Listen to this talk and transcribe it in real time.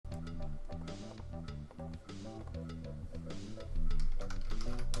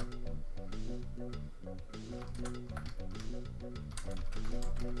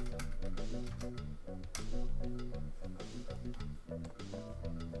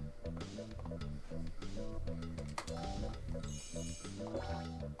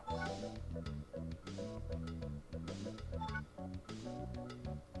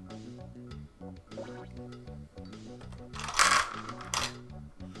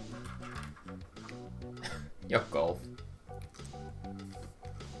Yuck, golf.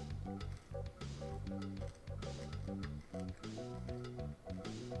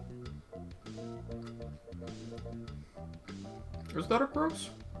 Is that a gross?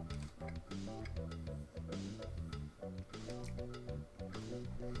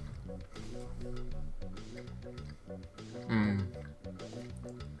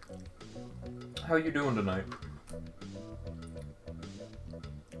 How you doing tonight?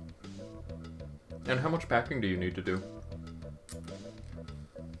 And how much packing do you need to do?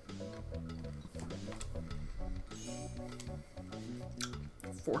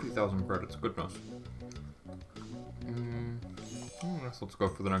 $40,000 credits, goodness. I guess let's go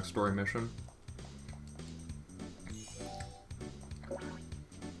for the next story mission.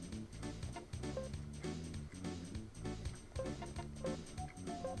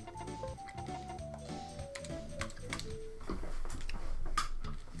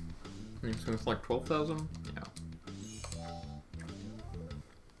 So it's like 12,000? Yeah.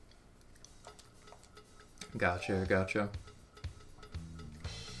 Gotcha, gotcha.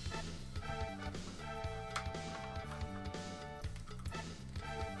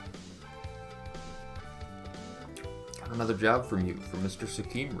 Got another job from you, from Mr.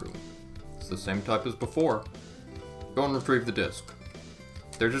 Sakimru. It's the same type as before. Go and retrieve the disc.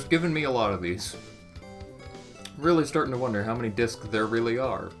 They're just giving me a lot of these. Really starting to wonder how many discs there really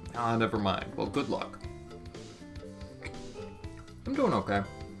are. Ah, never mind. Well, good luck. I'm doing okay.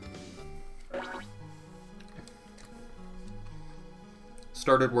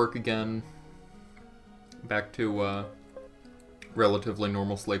 Started work again. Back to, relatively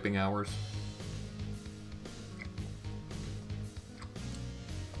normal sleeping hours.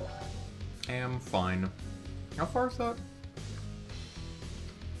 Am fine. How far is that?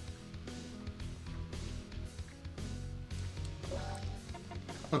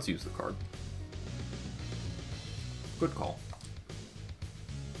 Let's use the card. Good call.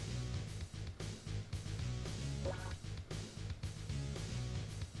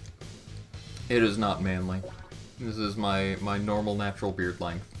 It is not manly. This is my normal natural beard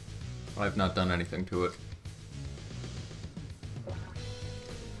length. I've not done anything to it.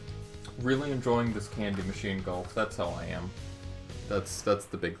 Really enjoying this candy machine golf. That's how I am. That's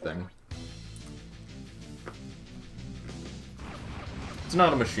the big thing. It's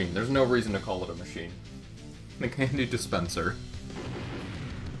not a machine. There's no reason to call it a machine. The candy dispenser.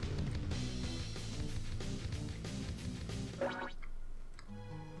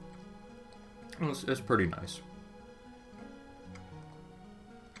 It's pretty nice.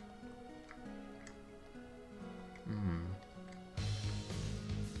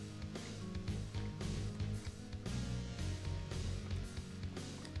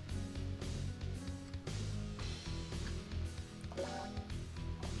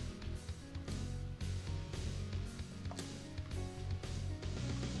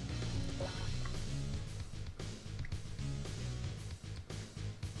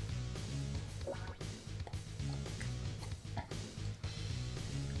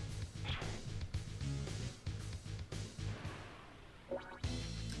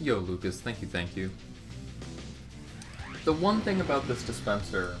 Yo, Lucas, thank you, thank you. The one thing about this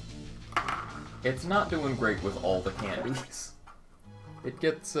dispenser, it's not doing great with all the candies. It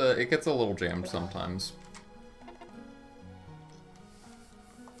gets a little jammed sometimes.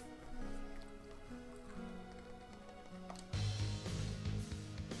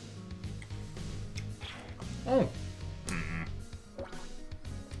 Oh.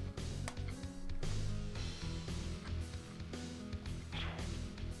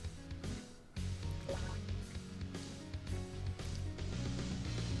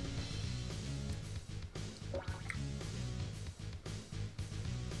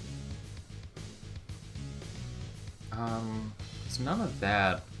 It's none of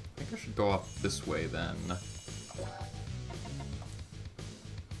that. I think I should go up this way then.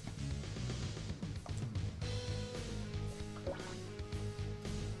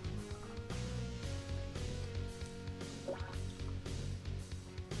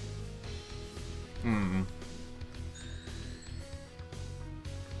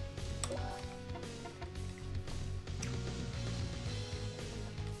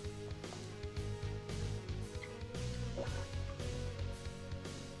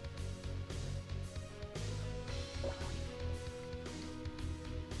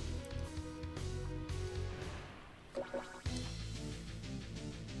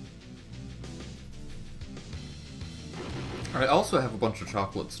 I also have a bunch of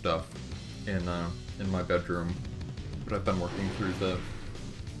chocolate stuff in my bedroom, but I've been working through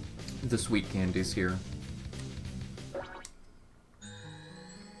the sweet candies here.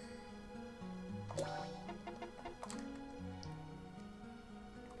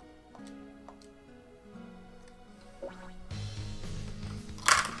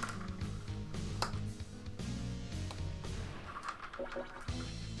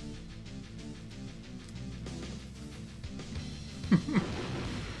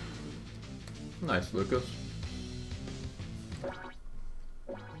 Nice, Lucas.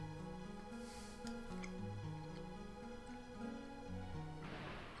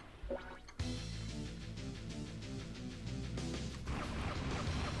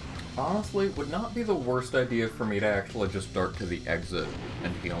 Honestly, it would not be the worst idea for me to actually just dart to the exit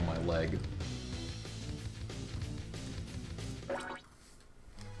and heal my leg.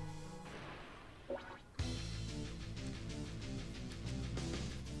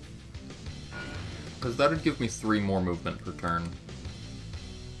 Because that would give me 3 more movement per turn.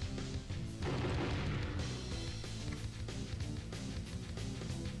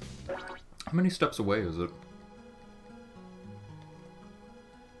 How many steps away is it?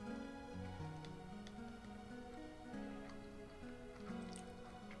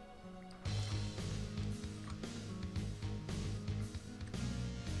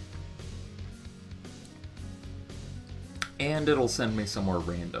 And it'll send me somewhere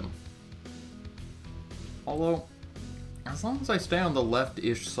random. Although, as long as I stay on the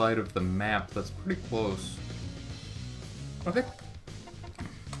left-ish side of the map, that's pretty close. Okay.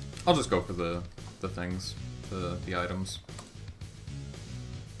 I'll just go for the things, the items.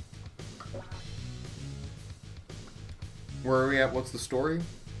 Where are we at? What's the story?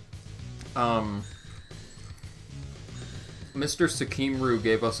 Mr. Sakimru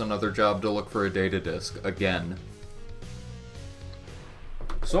gave us another job to look for a data disk, again.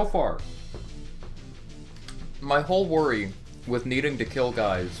 So far, my whole worry with needing to kill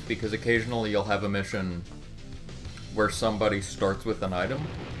guys, because occasionally you'll have a mission where somebody starts with an item.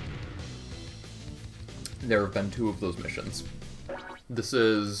 There have been 2 of those missions. This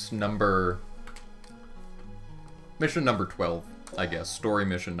is mission number 12, I guess. Story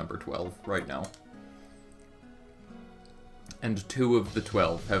mission number 12 right now. And 2 of the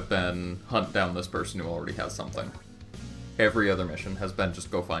 12 have been hunt down this person who already has something. Every other mission has been just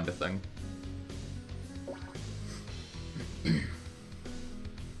go find a thing.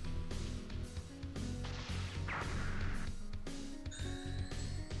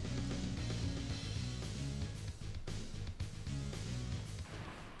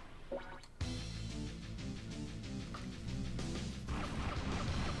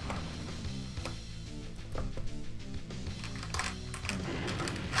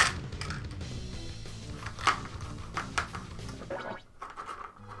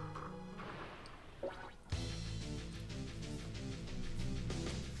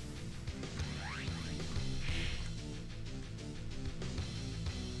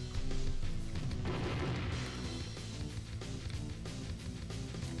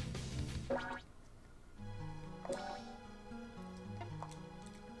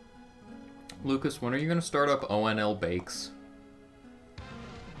 Lucas, when are you going to start up ONL Bakes?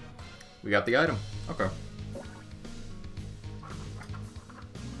 We got the item. Okay.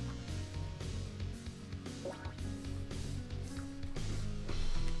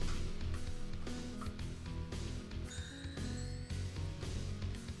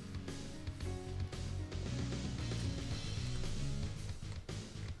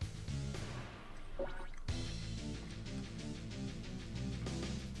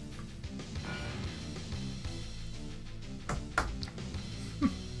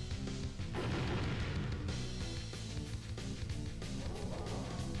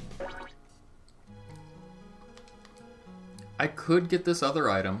 I could get this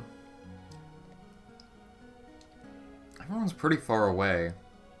other item. Everyone's pretty far away.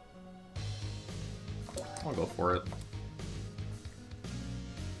 I'll go for it.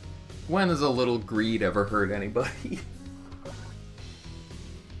 When has a little greed ever hurt anybody?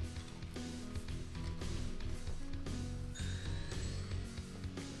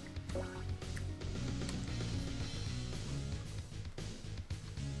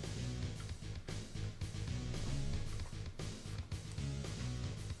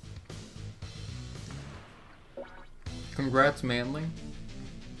 Congrats, Manly.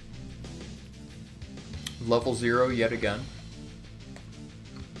 Level 0 yet again.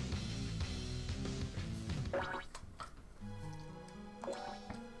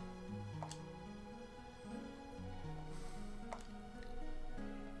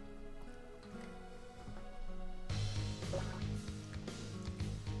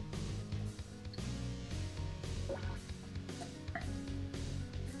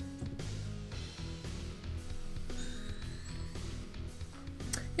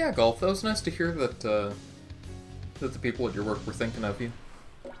 Yeah, Golf, that was nice to hear that, that the people at your work were thinking of you.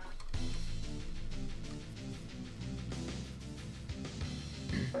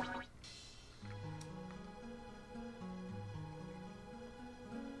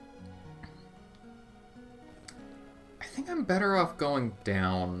 I think I'm better off going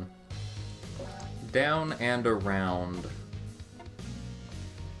down. Down and around.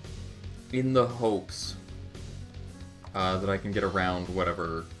 In the hopes that I can get around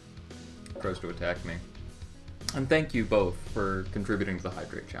whatever tries to attack me. And thank you both for contributing to the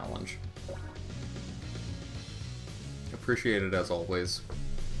Hydrate Challenge. Appreciate it as always.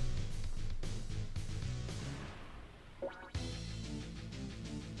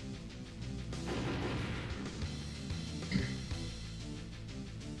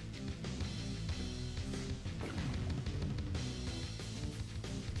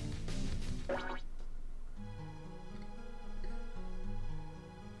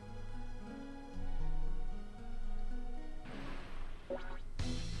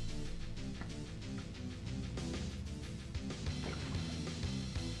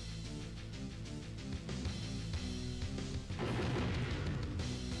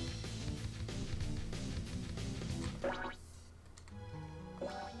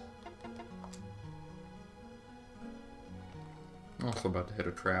 Also about to hit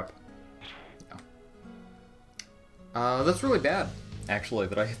a trap. Yeah. That's really bad, actually,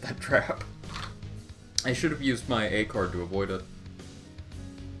 that I hit that trap. I should have used my A card to avoid it.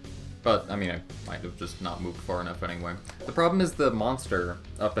 But, I mean, I might have just not moved far enough anyway. The problem is the monster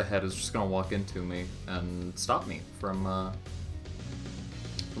up ahead is just gonna walk into me and stop me from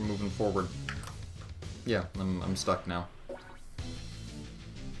moving forward. Yeah, I'm stuck now.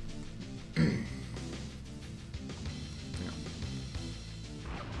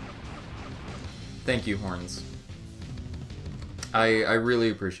 Thank you, Horns. I really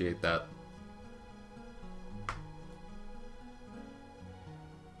appreciate that.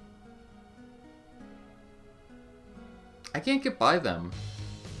 I can't get by them.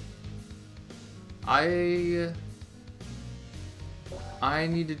 I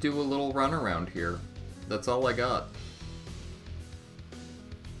need to do a little run around here. That's all I got.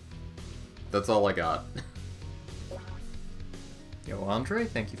 That's all I got. Yo, Andre,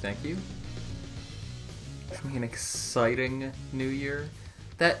 thank you, thank you. Wish me an exciting new year.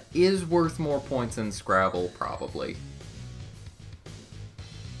 That is worth more points than Scrabble, probably.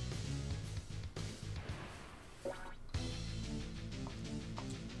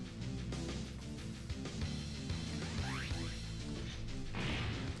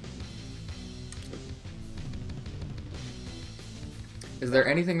 Is there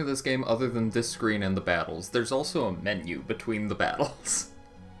anything to this game other than this screen and the battles? There's also a menu between the battles.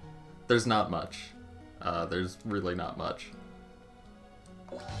 There's not much. There's really not much.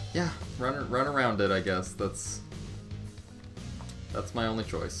 Yeah, run around it, I guess. That's my only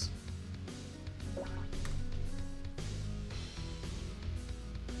choice.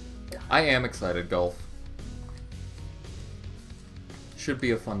 I am excited, Golf. Should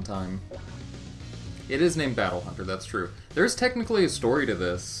be a fun time. It is named Battle Hunter, that's true. There's technically a story to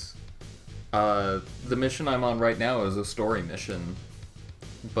this. The mission I'm on right now is a story mission,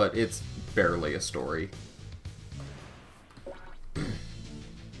 but it's barely a story.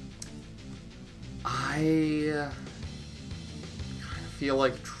 I feel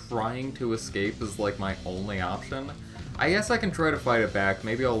like trying to escape is like my only option. I guess I can try to fight it back.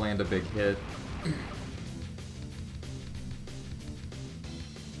 Maybe I'll land a big hit.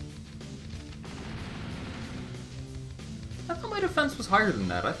 I thought my defense was higher than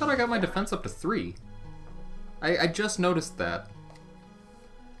that. I thought I got my defense up to 3. I just noticed that.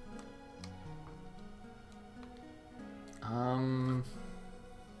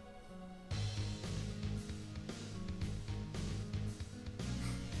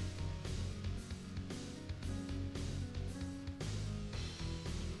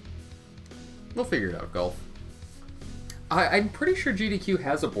 We'll figure it out, Golf. I'm pretty sure GDQ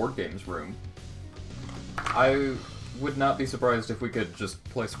has a board games room. I would not be surprised if we could just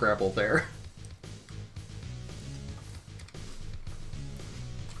play Scrabble there.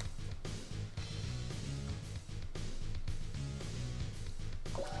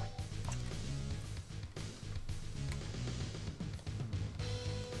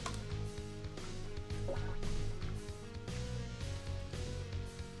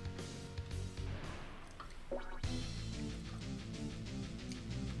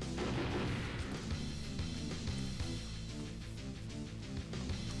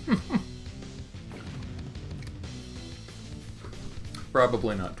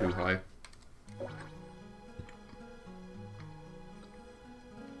 Probably not too high.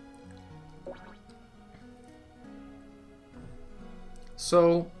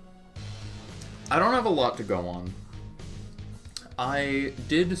 So, I don't have a lot to go on. I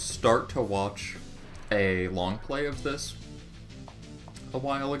did start to watch a long play of this a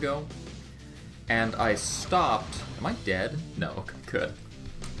while ago, And I stopped... Am I dead? No, okay, good.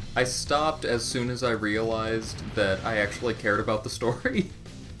 I stopped as soon as I realized that I actually cared about the story.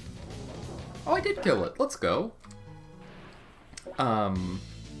 Oh, I did kill it. Let's go. And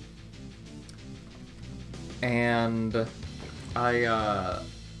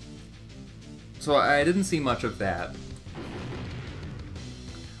so I didn't see much of that.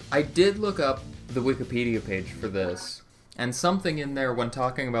 I did look up the Wikipedia page for this, and something in there when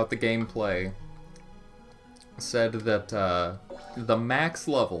talking about the gameplay said that the max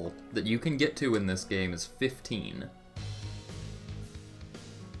level that you can get to in this game is 15.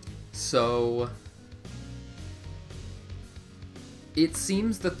 So it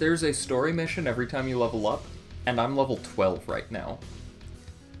seems that there's a story mission every time you level up, and I'm level 12 right now.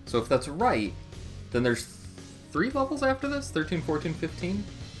 So if that's right, then there's 3 levels after this? 13, 14, 15?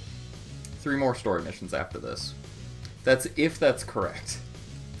 3 more story missions after this. That's if that's correct.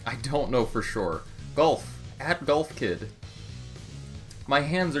 I don't know for sure. Golf. At Golf Kid. My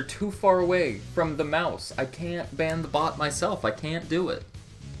hands are too far away from the mouse. I can't ban the bot myself. I can't do it.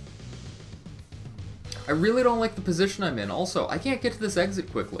 I really don't like the position I'm in. Also, I can't get to this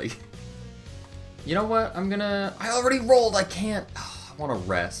exit quickly. You know what? I already rolled. I can't. Oh, I want to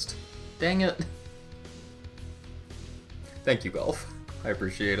rest. Dang it. Thank you, Golf. I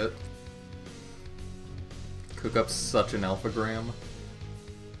appreciate it. Cook up such an alphagram.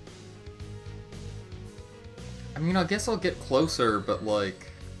 I mean, I guess I'll get closer, but like...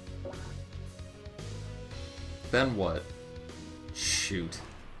 Then what? Shoot.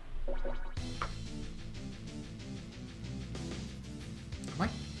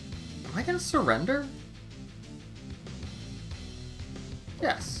 Am I gonna surrender?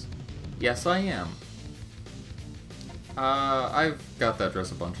 Yes. Yes, I am. I've got that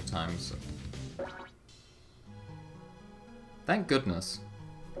dress a bunch of times. Thank goodness.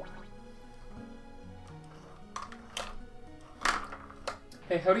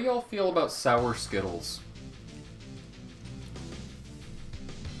 Hey, how do y'all feel about sour Skittles?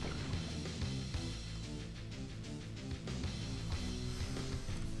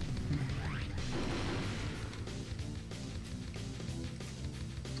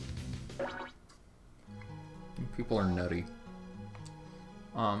 People are nutty.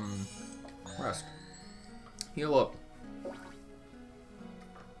 Rest. Heal up.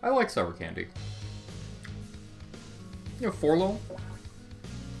 I like sour candy. You know, Forlo?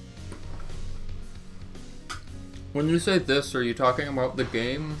 When you say this, are you talking about the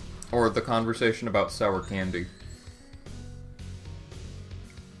game or the conversation about sour candy?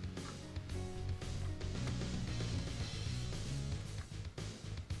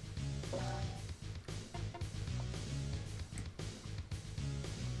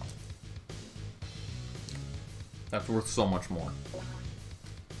 That's worth so much more.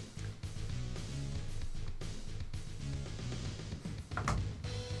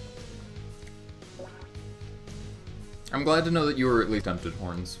 I'm glad to know that you were at least tempted,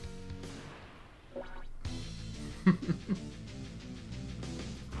 Horns.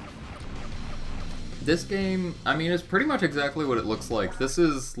 This game, I mean, is pretty much exactly what it looks like. This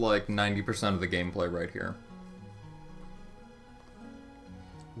is like 90% of the gameplay right here.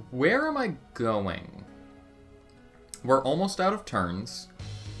 Where am I going? We're almost out of turns.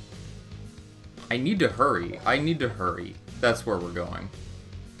 I need to hurry. I need to hurry. That's where we're going.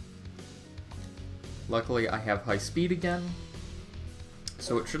 Luckily, I have high speed again,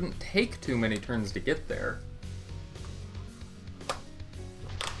 so it shouldn't take too many turns to get there.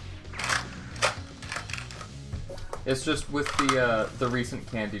 It's just with the recent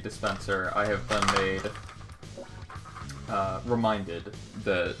candy dispenser, I have been made reminded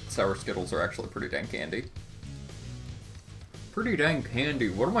that sour Skittles are actually pretty dang candy. Pretty dang candy,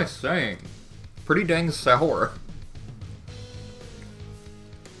 what am I saying? Pretty dang sour.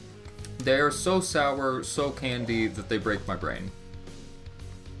 They are so sour, so candy, that they break my brain.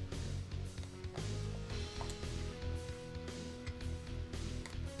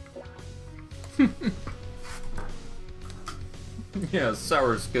 Yeah,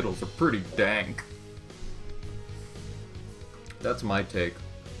 sour Skittles are pretty dank. That's my take.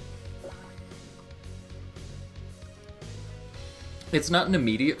 It's not an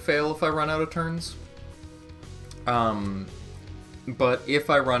immediate fail if I run out of turns. But if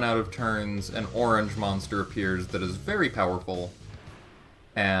I run out of turns, an orange monster appears that is very powerful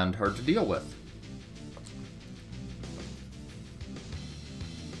and hard to deal with.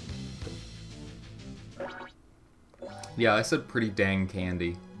 Yeah, I said pretty dang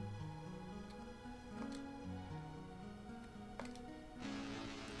candy.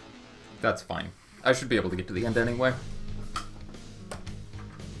 That's fine. I should be able to get to the end anyway.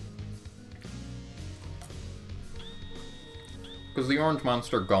 Because the orange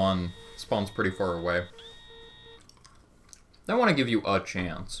monster gone spawns pretty far away. I want to give you a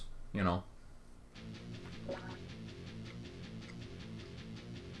chance, you know.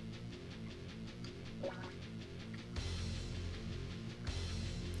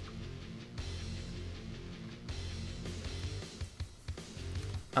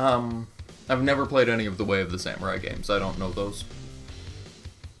 I've never played any of the Way of the Samurai games. I don't know those.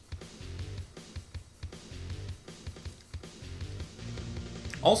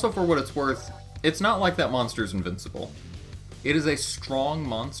 Also, for what it's worth, it's not like that monster's invincible. It is a strong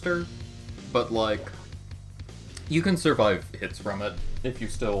monster, but, like, you can survive hits from it if you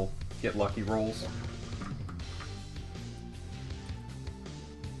still get lucky rolls.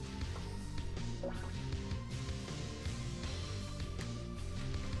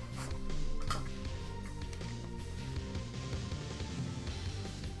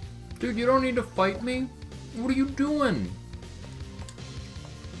 Dude, you don't need to fight me? What are you doing?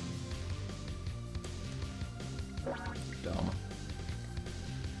 Dumb.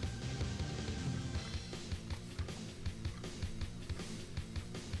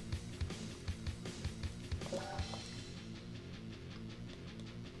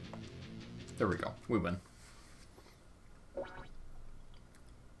 There we go. We win.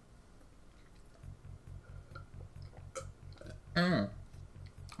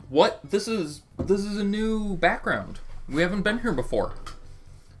 What? This is a new background. We haven't been here before.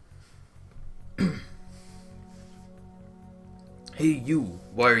 Hey you,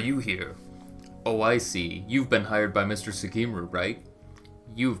 why are you here? Oh, I see. You've been hired by Mr. Sakimaru, right?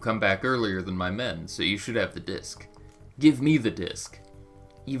 You've come back earlier than my men, so you should have the disc. Give me the disc.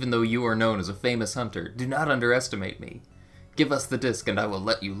 Even though you are known as a famous hunter, do not underestimate me. Give us the disc and I will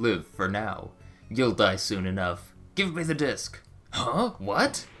let you live for now. You'll die soon enough. Give me the disc. Huh?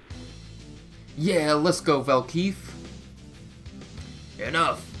 What? Yeah, let's go, Valkeith.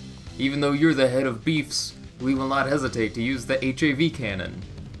 Enough. Even though you're the head of beefs, we will not hesitate to use the HAV cannon.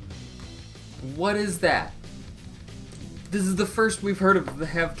 What is that? This is the first we've heard of the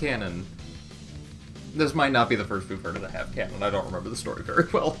HAV cannon. This might not be the first we've heard of the HAV cannon. I don't remember the story very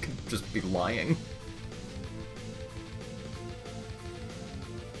well. I could just be lying.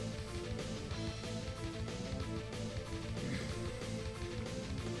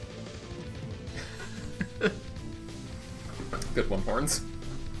 Good one, Horns.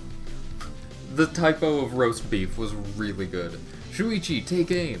 The typo of roast beef was really good. Shuichi,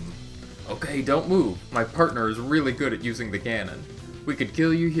 take aim. Okay, don't move. My partner is really good at using the cannon. We could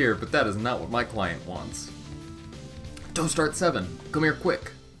kill you here, but that is not what my client wants. Don't start 7. Come here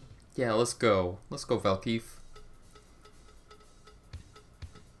quick. Yeah, let's go. Let's go, Valkeith.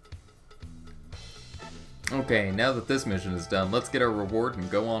 Okay, now that this mission is done, let's get our reward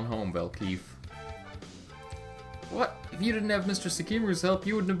and go on home, Valkeith. What? If you didn't have Mr. Sakimaru's help,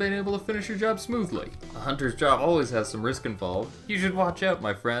 you wouldn't have been able to finish your job smoothly. A hunter's job always has some risk involved. You should watch out,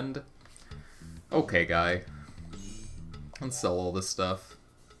 my friend. Okay, guy. Let's sell all this stuff.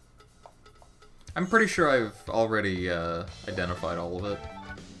 I'm pretty sure I've already identified all of it.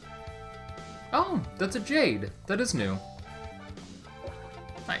 Oh, that's a jade. That is new.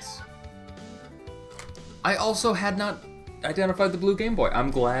 Nice. I also had not identified the blue Game Boy.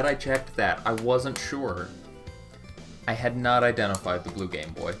 I'm glad I checked that. I wasn't sure. I had not identified the blue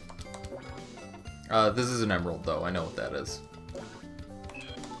Game Boy. This is an emerald, though. I know what that is.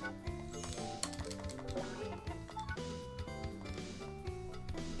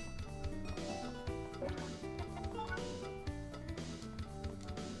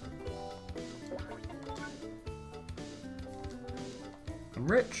 I'm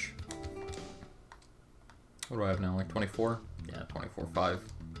rich. What do I have now? Like 24? Yeah, 24.5.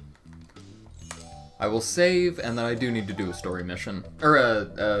 I will save, and then I do need to do a story mission. Or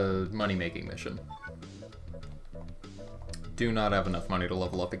a money-making mission. Do not have enough money to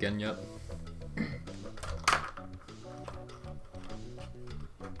level up again yet.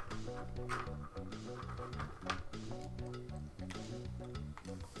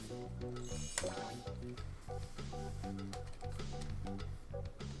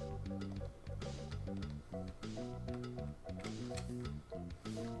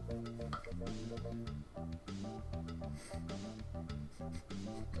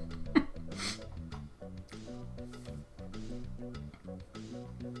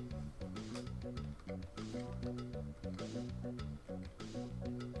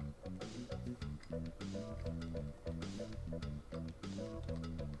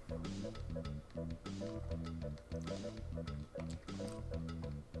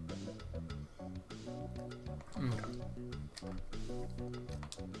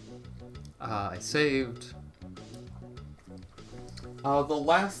 I saved. The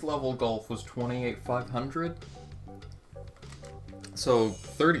last level golf was 28,500. So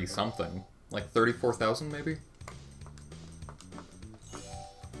 30 something. Like 34,000 maybe?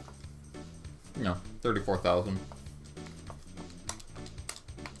 No, 34,000.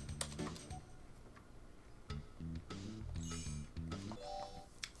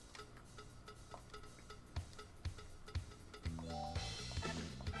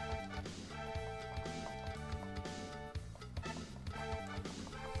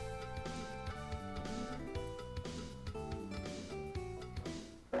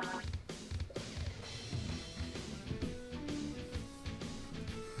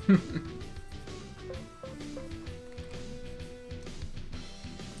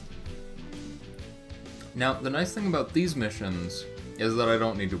 Now, the nice thing about these missions is that I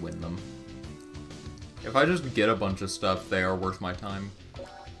don't need to win them. If I just get a bunch of stuff, they are worth my time.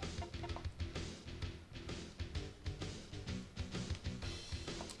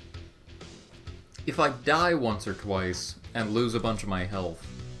 If I die once or twice and lose a bunch of my health,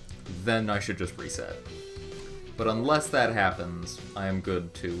 then I should just reset. But unless that happens, I am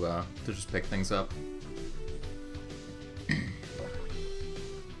good to just pick things up.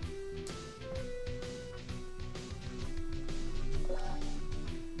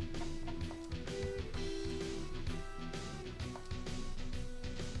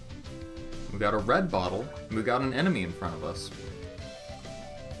 We got a red bottle, and we got an enemy in front of us.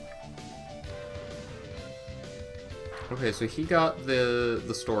 Okay, so he got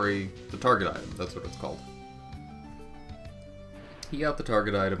the story, the target item, that's what it's called. He got the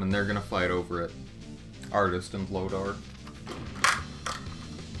target item, and they're gonna fight over it. Artist and Lodar.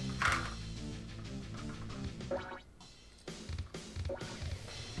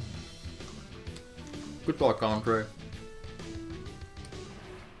 Good luck, Andre.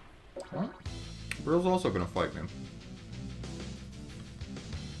 Huh? Brill's also gonna fight me.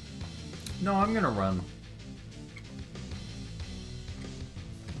 No, I'm gonna run.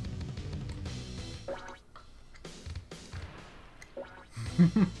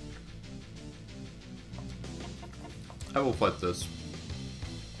 I will fight this.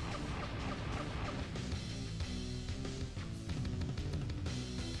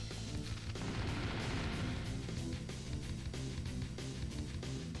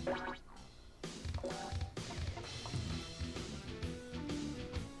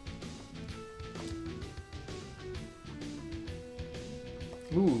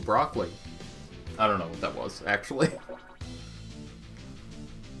 Ooh, broccoli. I don't know what that was, actually.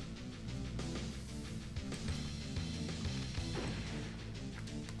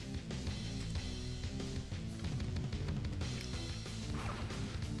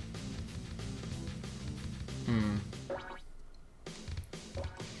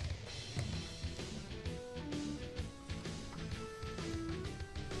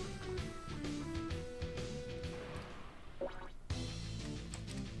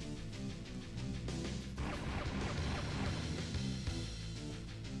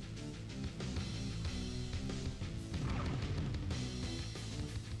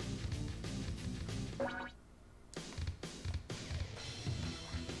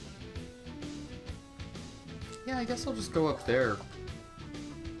 Yeah, I guess I'll just go up there.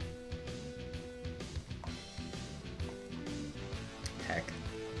 Heck.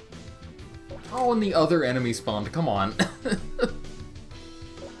 Oh, and the other enemy spawned. Come on.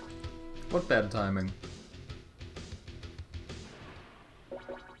 What bad timing.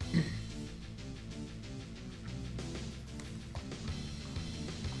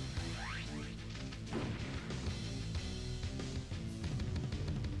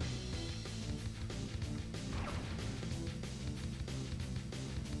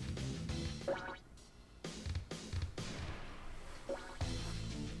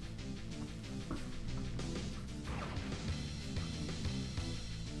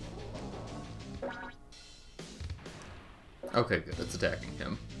 Okay, good. It's attacking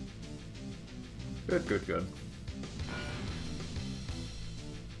him. Good, good, good.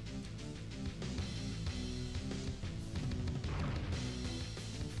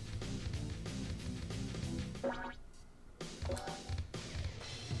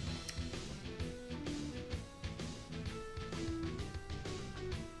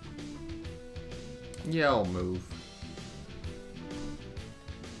 Yeah, I'll move.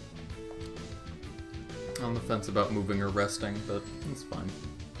 On the fence about moving or resting, but it's fine.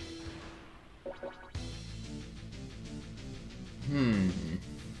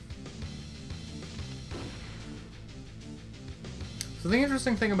 So the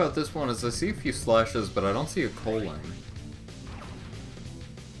interesting thing about this one is I see a few slashes, but I don't see a colon.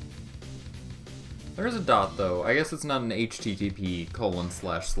 There's a dot, though. I guess it's not an HTTP://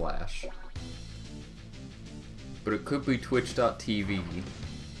 But it could be twitch.tv/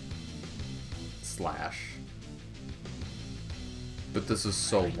 But this is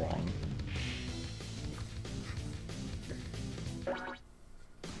so long.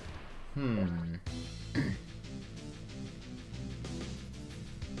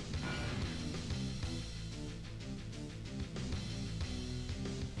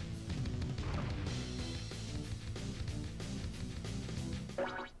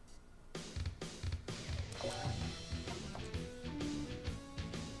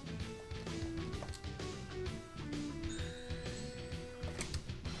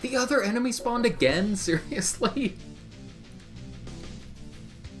 The other enemy spawned again? Seriously?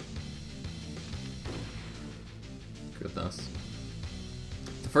 Goodness.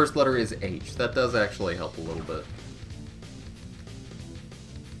 The first letter is H. That does actually help a little bit.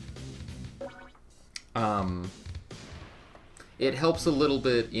 It helps a little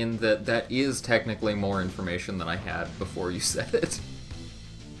bit in that that is technically more information than I had before you said it.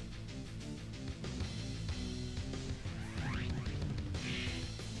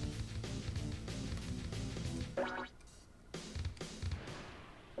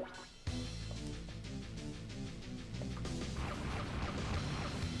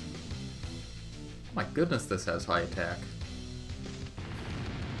 My goodness, this has high attack.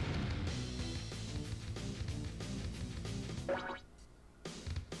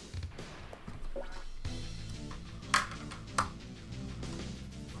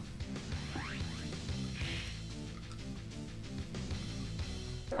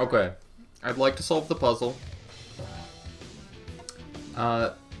 Okay, I'd like to solve the puzzle.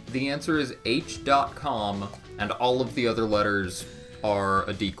 The answer is h.com, and all of the other letters are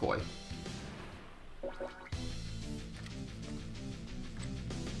a decoy.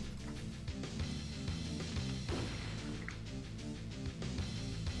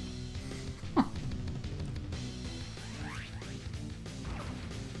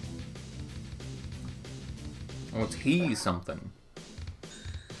 Oh, it's he something.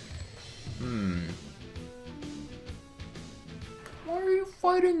 Why are you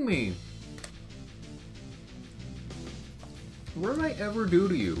fighting me? What did I ever do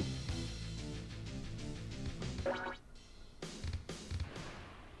to you?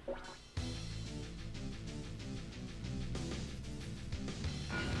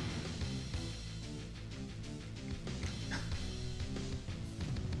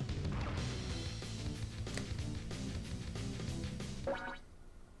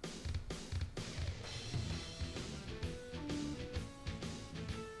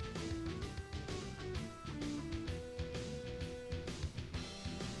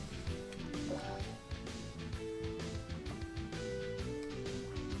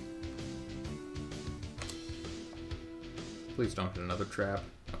 Please don't hit another trap.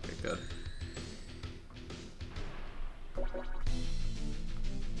 Okay, good.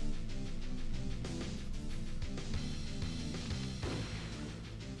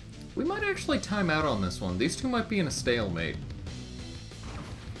 We might actually time out on this one. These two might be in a stalemate.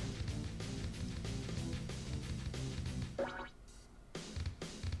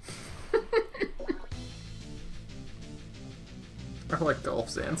 I like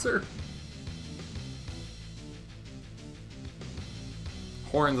Golf's answer.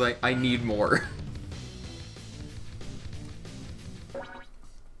 Horns, I need more.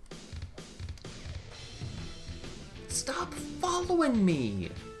 Stop following me!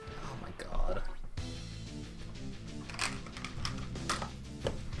 Oh my god.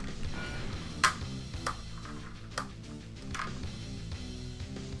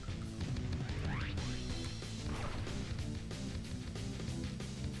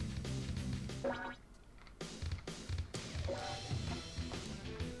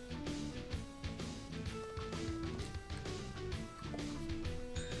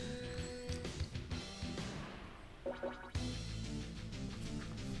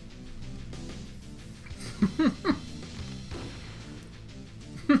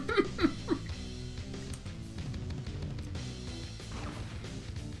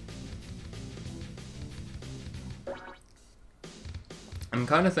 I'm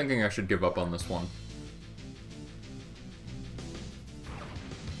kind of thinking I should give up on this one.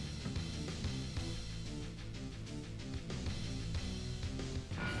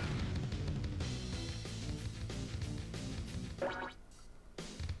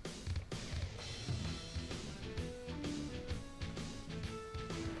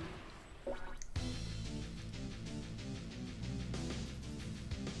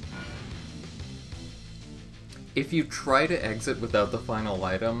 if you try to exit without the final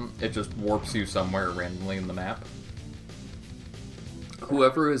item, it just warps you somewhere randomly in the map.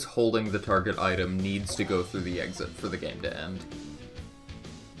 Whoever is holding the target item needs to go through the exit for the game to end.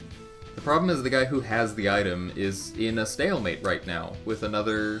 The problem is the guy who has the item is in a stalemate right now with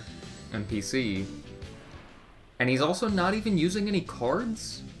another NPC, and he's also not even using any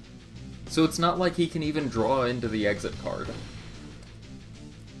cards, so it's not like he can even draw into the exit card.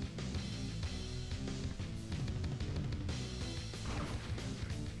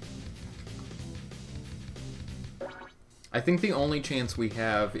 I think the only chance we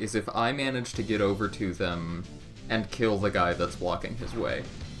have is if I manage to get over to them and kill the guy that's blocking his way.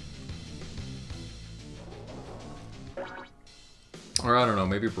 Or I don't know,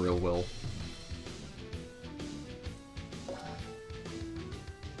 maybe Brill will.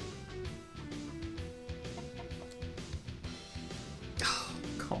 Oh,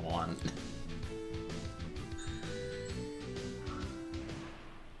 come on.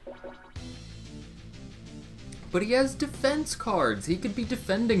 But he has defense cards. He could be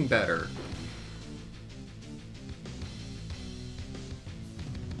defending better.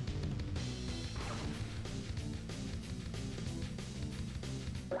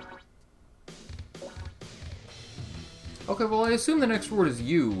 Okay, well, I assume the next word is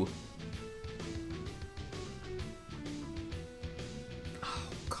you. Oh,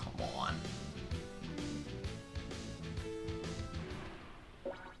 come on.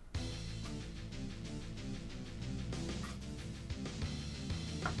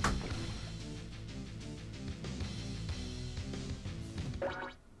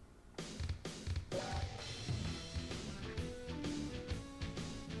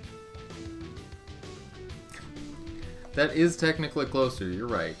 That is technically closer, you're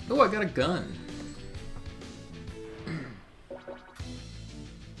right. Oh, I got a gun.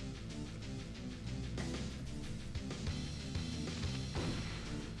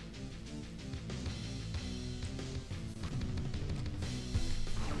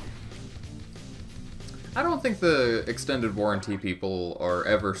 I don't think the extended warranty people are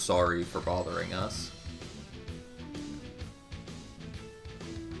ever sorry for bothering us.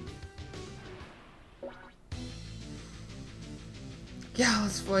 Yeah,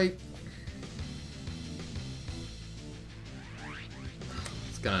 let's fight.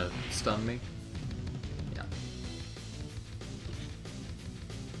 It's gonna stun me. Yeah.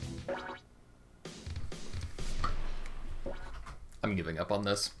 I'm giving up on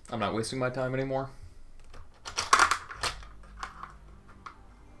this. I'm not wasting my time anymore.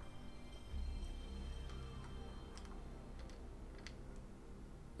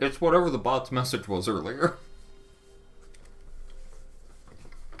 It's whatever the bot's message was earlier.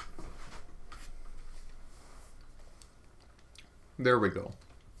 There we go.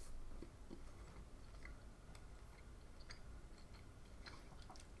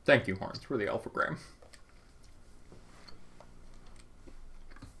 Thank you, Horns, for the alphagram.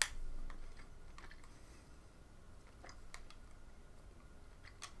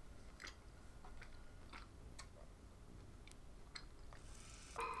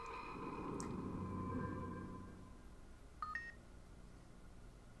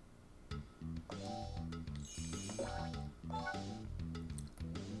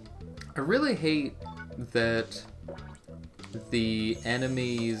 I really hate that the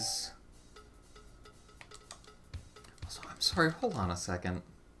enemies... So, I'm sorry, hold on a second.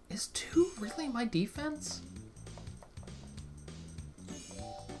 Is 2 really my defense?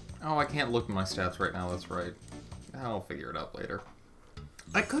 Oh, I can't look at my stats right now, that's right. I'll figure it out later.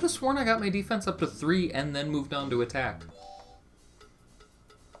 I could have sworn I got my defense up to 3 and then moved on to attack.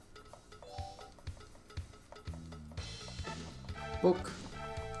 Book.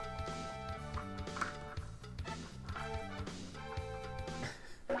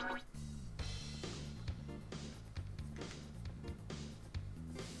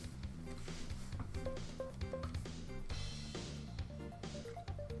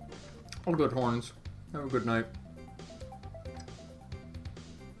 All good, Horns. Have a good night.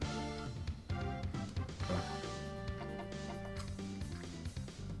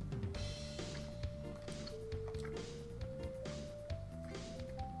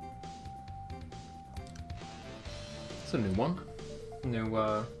 It's a new one. New,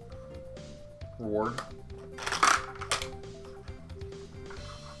 reward.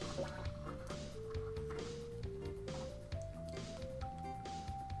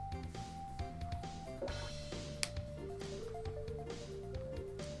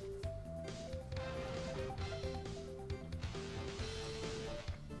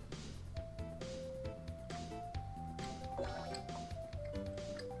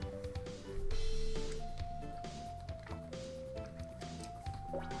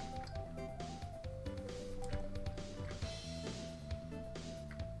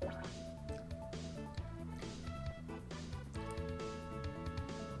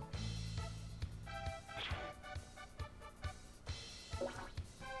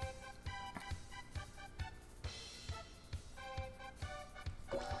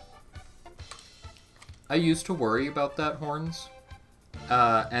 I used to worry about that, Horns.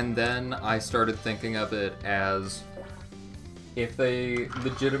 And then I started thinking of it as, if they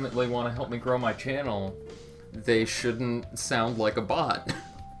legitimately want to help me grow my channel, they shouldn't sound like a bot.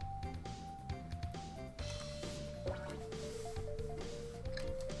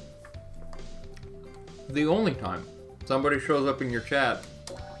 The only time somebody shows up in your chat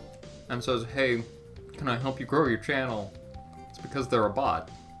and says, hey, can I help you grow your channel? It's because they're a bot.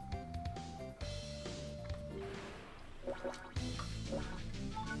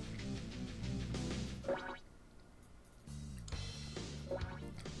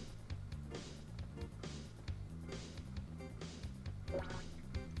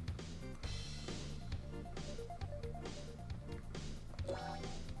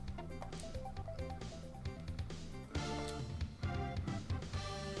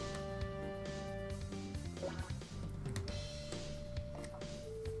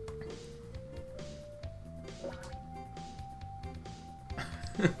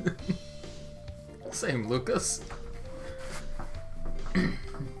 Same, Lucas. Yeah,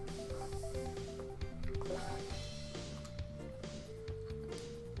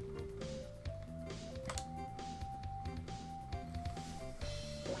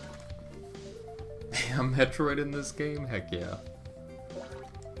 Metroid in this game? Heck yeah.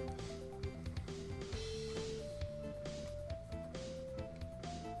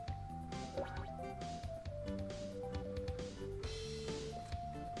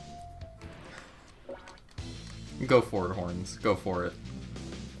 Go for it, Horns. Go for it.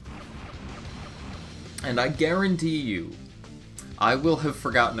 And I guarantee you, I will have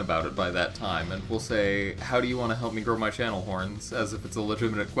forgotten about it by that time, and will say, how do you want to help me grow my channel, Horns? As if it's a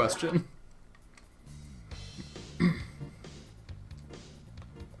legitimate question. Where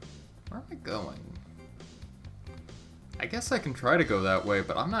am I going? I guess I can try to go that way,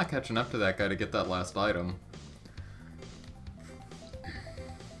 but I'm not catching up to that guy to get that last item.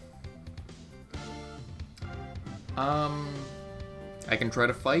 I can try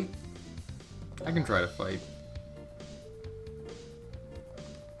to fight? I can try to fight.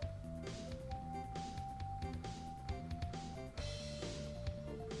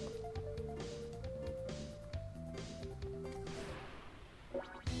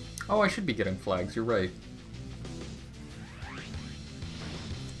 Oh, I should be getting flags, you're right.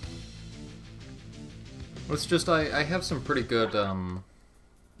 It's just, I have some pretty good,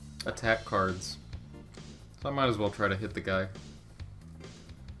 attack cards. So I might as well try to hit the guy.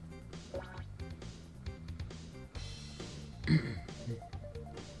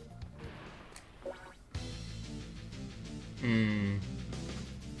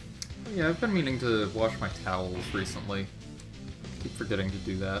 Yeah, I've been meaning to wash my towels recently. Keep forgetting to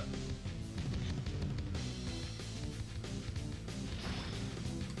do that.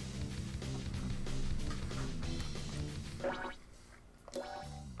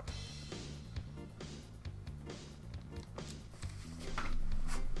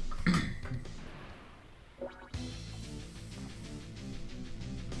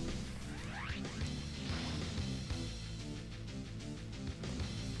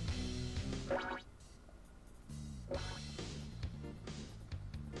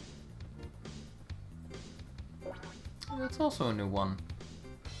 That's also a new one.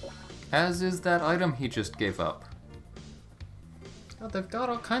 As is that item he just gave up. God, they've got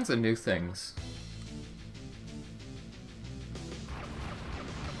all kinds of new things.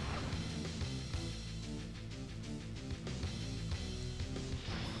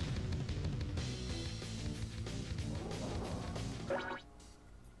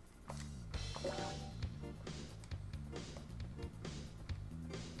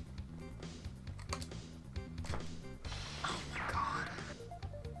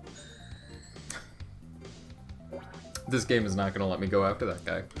 This game is not going to let me go after that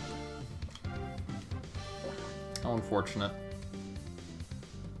guy. How unfortunate.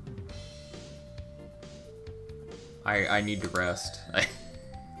 I need to rest.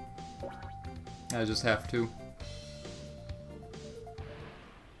 I just have to.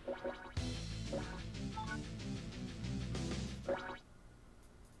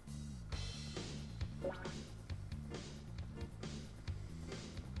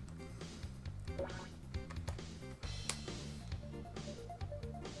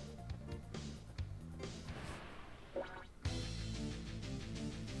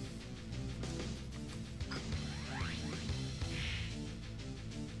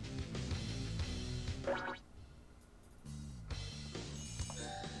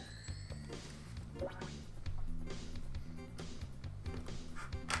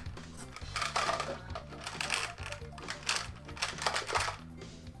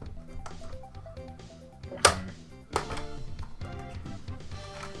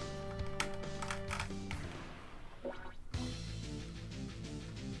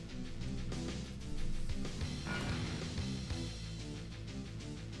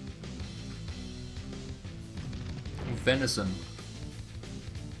 Venison.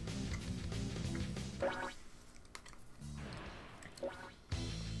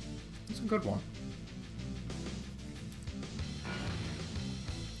 It's a good one.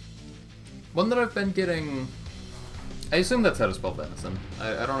 One that I've been getting... I assume that's how to spell venison.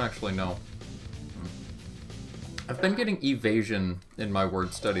 I don't actually know. I've been getting evasion in my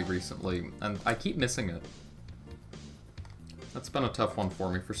word study recently, and I keep missing it. That's been a tough one for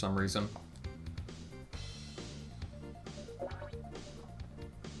me for some reason.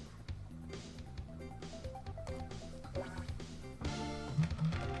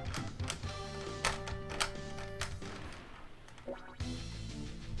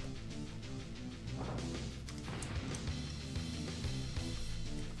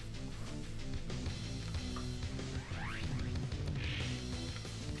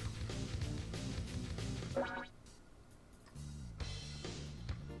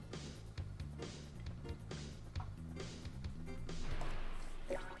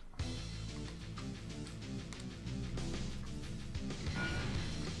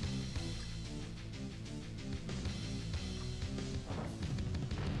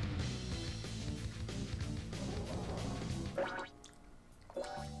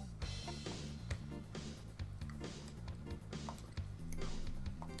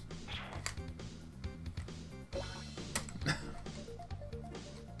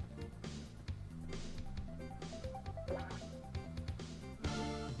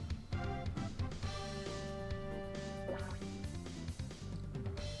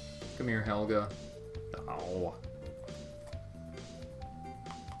 Come here, Helga. Oh.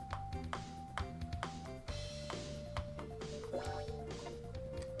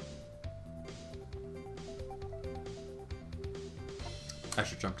 I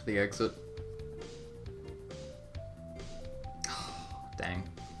should jump to the exit. Dang.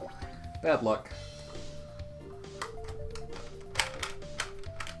 Bad luck.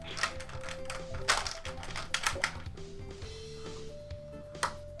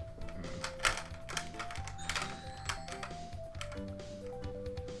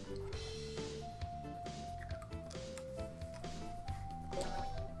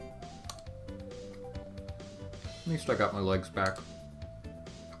 At least I got my legs back.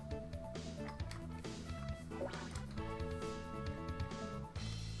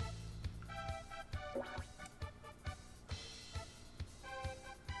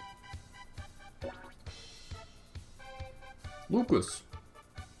 Lucas.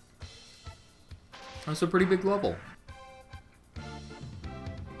 That's a pretty big level.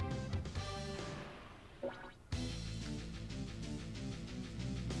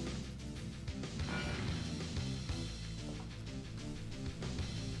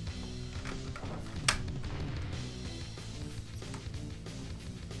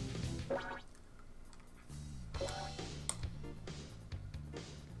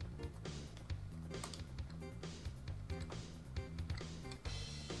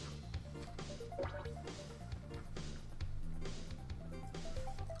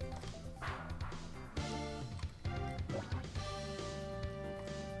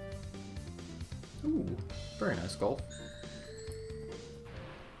 Ooh, very nice golf.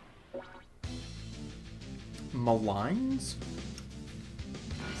 Malines?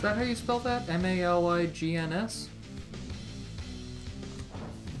 Is that how you spell that? M-A-L-I-G-N-S?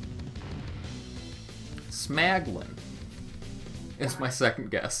 Smaglin is my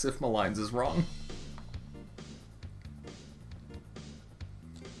second guess, if Malines is wrong.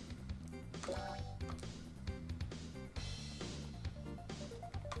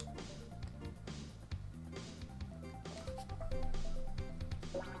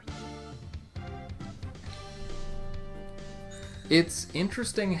 It's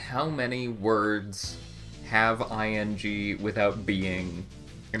interesting how many words have ing without being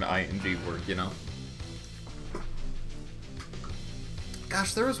an ing word, you know?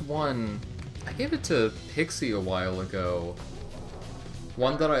 Gosh, there was one... I gave it to Pixie a while ago.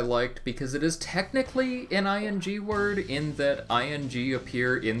 One that I liked because it is technically an ing word in that ing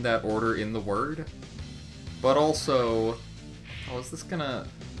appear in that order in the word. But also... Oh, is this gonna...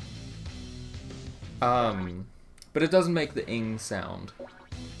 But it doesn't make the ing sound.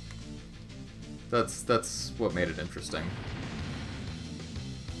 That's what made it interesting.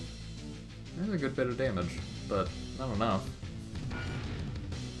 There's a good bit of damage, but not enough.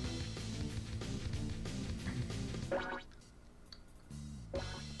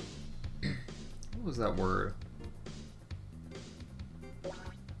 What was that word?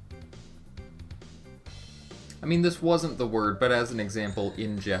 I mean, this wasn't the word, but as an example,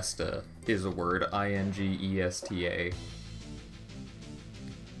 ingesta is a word, I-N-G-E-S-T-A.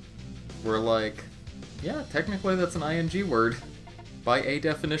 Where, like, Yeah, technically that's an ing word. By a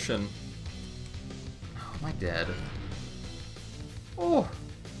definition. Oh, am I dead? Oh!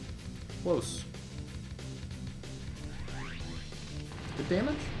 Close. Good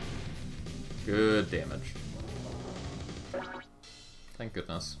damage? Good damage. Thank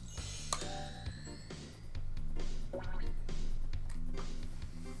goodness.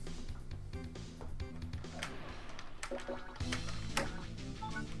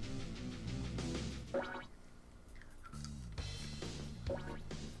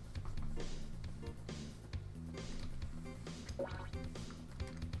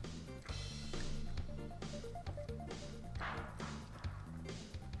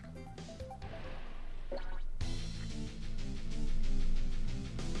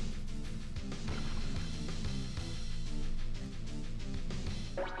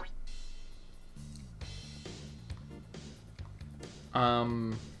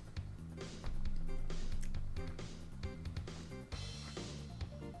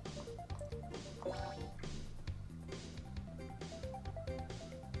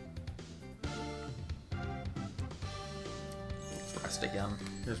 Let's rest again.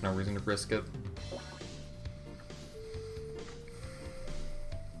 There's no reason to risk it.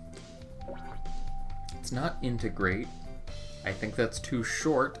 It's not integrate. I think that's too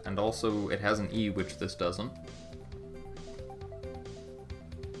short, and also it has an E, which this doesn't.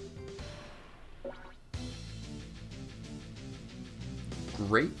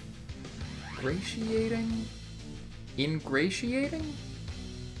 Gratiating? Ingratiating?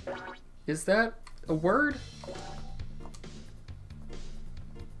 Is that a word?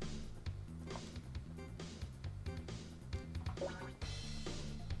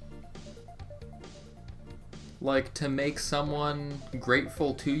 Like, to make someone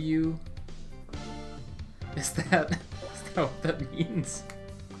grateful to you? Is that what that means?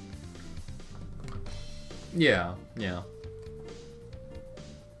 Yeah, yeah.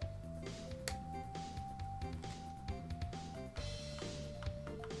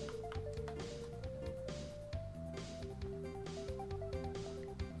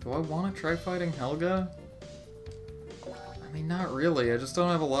 Do I want to try fighting Helga? I mean, not really. I just don't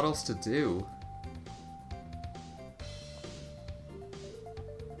have a lot else to do.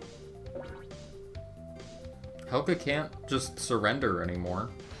 Helga can't just surrender anymore.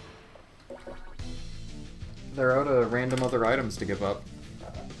 They're out of random other items to give up.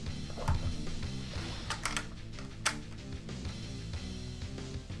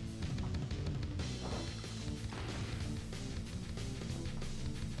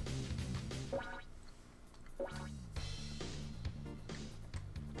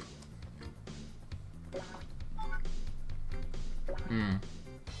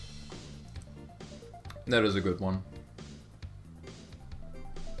 That is a good one.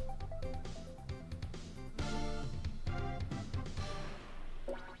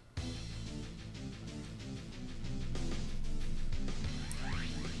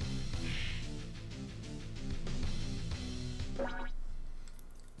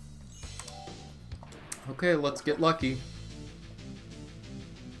 Okay, let's get lucky.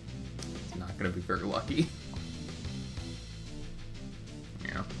 It's not gonna be very lucky.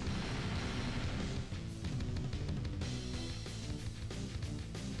 Yeah.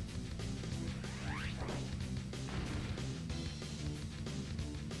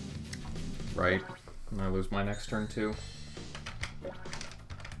 Right. I'm gonna lose my next turn too.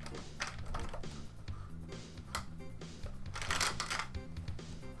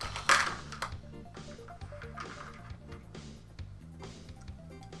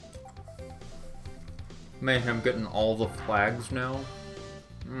 Mayhem getting all the flags now?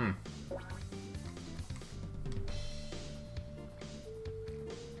 Hmm.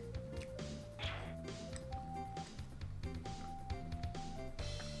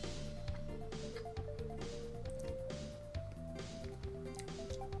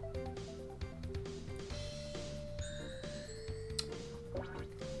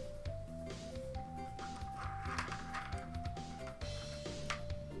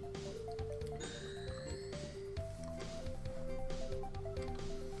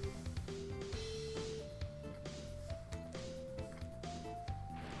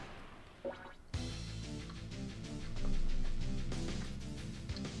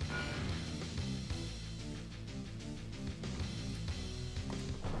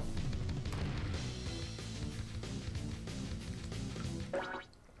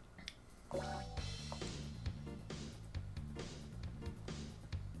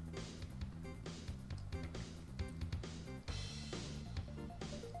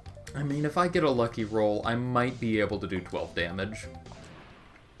 I mean, if I get a lucky roll, I might be able to do 12 damage.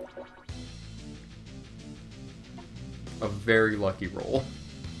 a very lucky roll.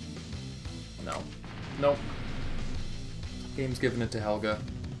 No. Nope. Game's giving it to Helga.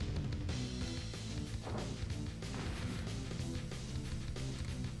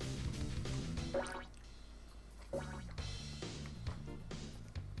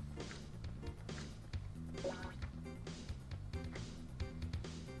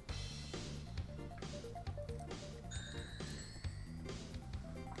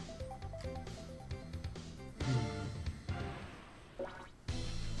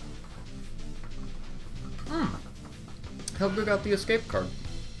 Helga got the escape card.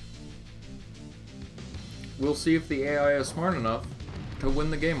 We'll see if the AI is smart enough to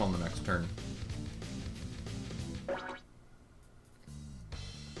win the game on the next turn.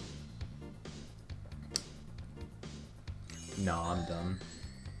 Nah, I'm done.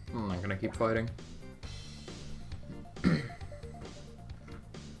 I'm not gonna keep fighting.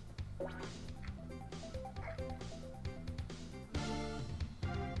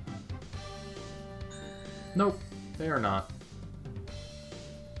 Nope, they are not.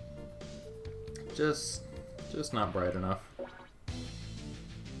 Just not bright enough.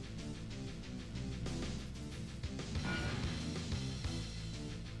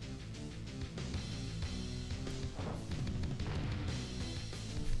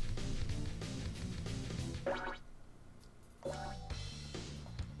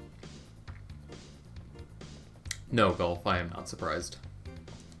 No, Golf, I am not surprised.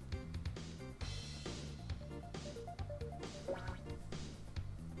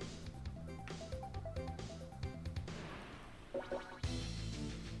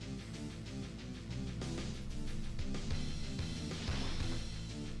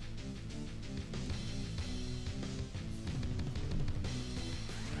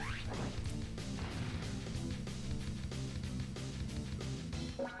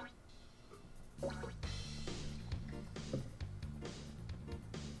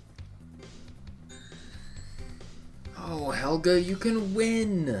 Oh, Helga, you can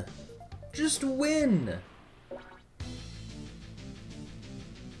win! Just win!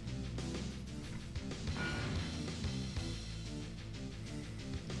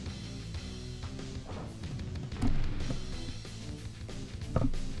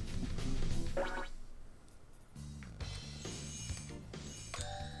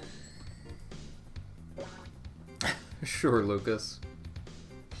 Sure, Lucas.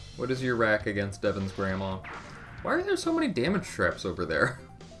 What is your rack against Devin's grandma? Why are there so many damage traps over there?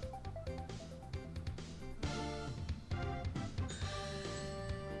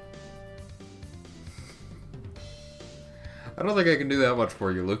 I don't think I can do that much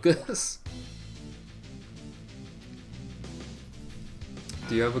for you, Lucas.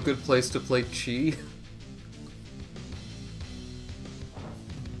 Do you have a good place to play Chi?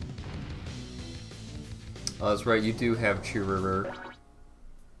 Oh, that's right, you do have Cheerer.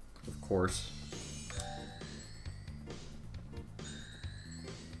 Of course.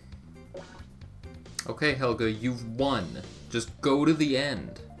 Okay, Helga, you've won. Just go to the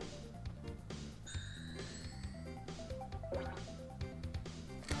end.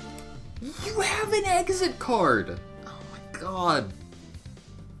 You have an exit card! Oh my god.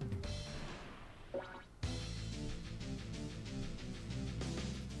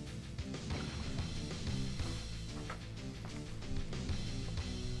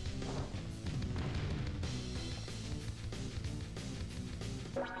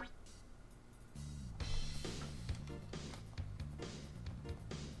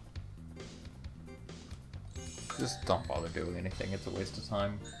 Just don't bother doing anything, it's a waste of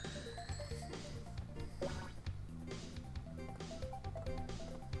time.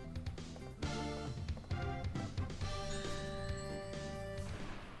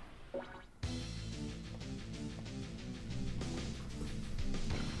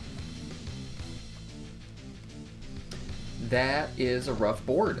 That is a rough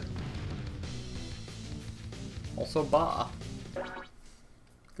board. Also, Ba.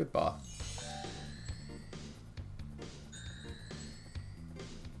 Good Ba.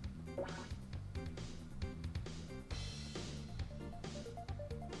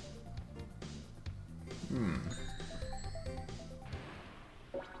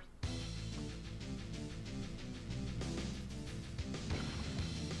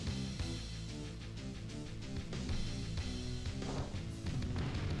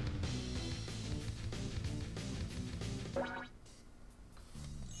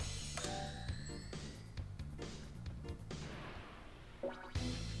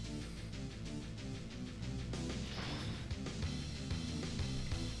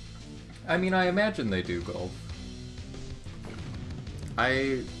 I mean, I imagine they do golf.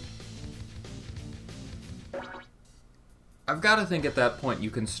 I've got to think at that point you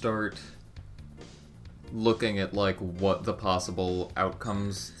can start looking at, like, what the possible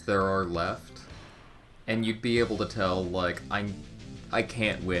outcomes there are left. And you'd be able to tell, like, I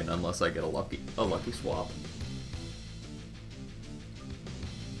can't win unless I get a lucky swap.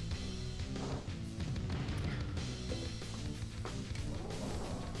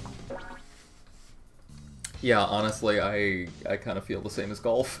 Yeah, honestly, I kind of feel the same as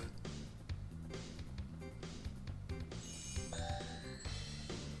golf.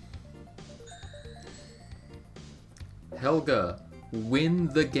 Helga, win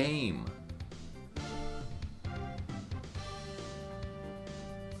the game.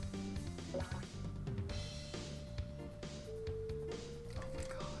 Oh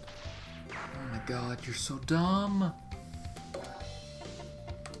my god, you're so dumb.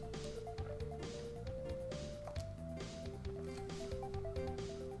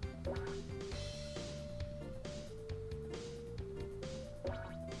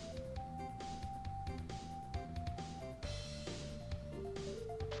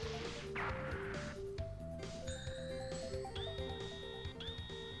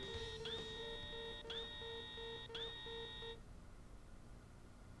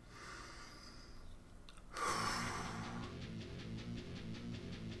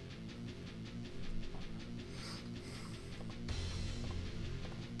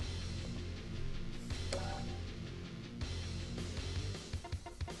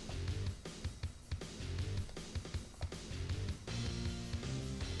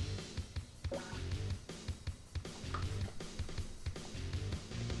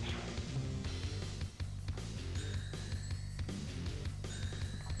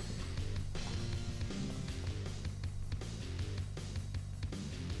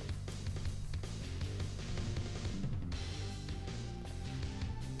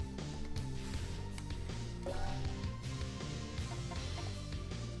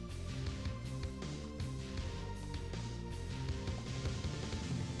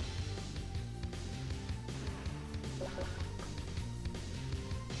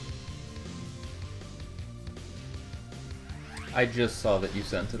 I just saw that you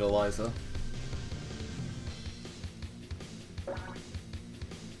sent it, Eliza.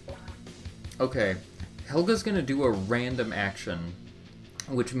 Okay, Helga's gonna do a random action,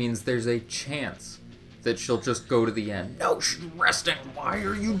 which means there's a chance that she'll just go to the end. No, she's resting! Why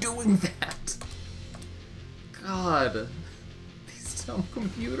are you doing that? God, these dumb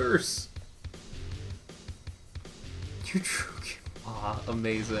computers. You true. Ah,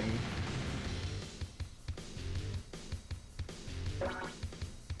 amazing.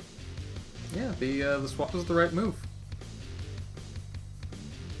 Yeah, the swap was the right move.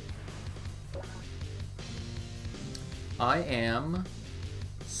 I am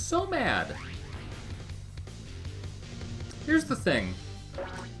so mad. Here's the thing.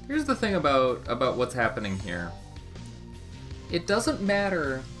 Here's the thing about what's happening here. It doesn't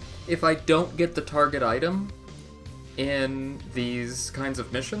matter if I don't get the target item in these kinds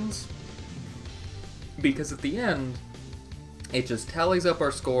of missions, because at the end, it just tallies up our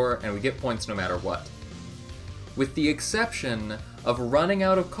score and we get points no matter what. With the exception of running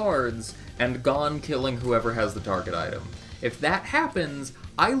out of cards and Gon killing whoever has the target item. If that happens,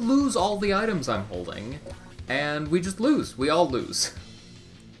 I lose all the items I'm holding, and we just lose. We all lose.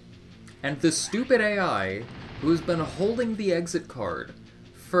 And this stupid AI, who's been holding the exit card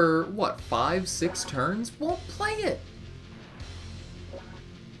for, what, 5, 6 turns, won't play it.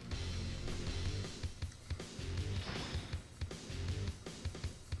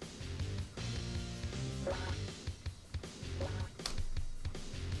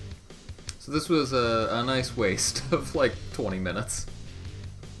 So this was a nice waste of like 20 minutes.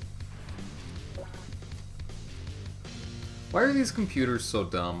 Why are these computers so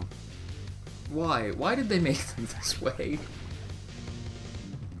dumb? Why? Why did they make them this way?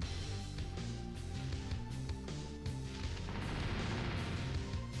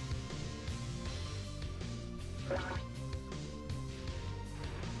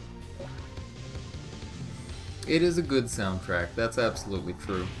 It is a good soundtrack, that's absolutely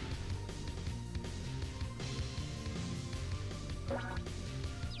true.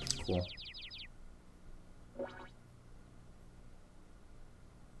 Cool.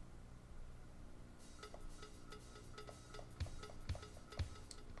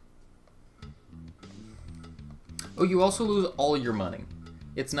 Oh, you also lose all your money.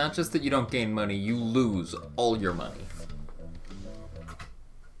 It's not just that you don't gain money, you lose all your money.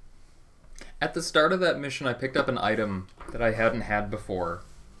 At the start of that mission, I picked up an item that I hadn't had before,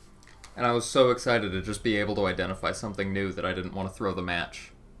 and I was so excited to just be able to identify something new that I didn't want to throw the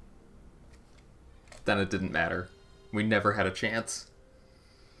match. Then it didn't matter. We never had a chance.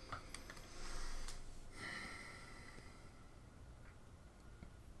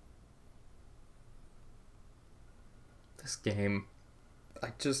 This game...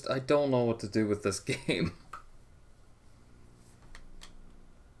 I don't know what to do with this game.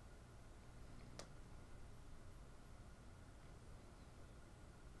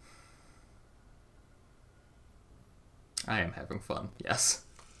 I am having fun, yes.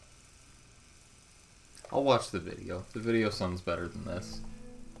 I'll watch the video. The video sounds better than this.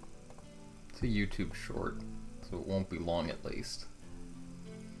 It's a YouTube short, so it won't be long at least.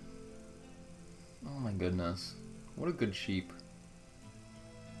 Oh my goodness. What a good sheep.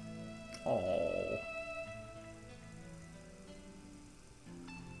 Oh.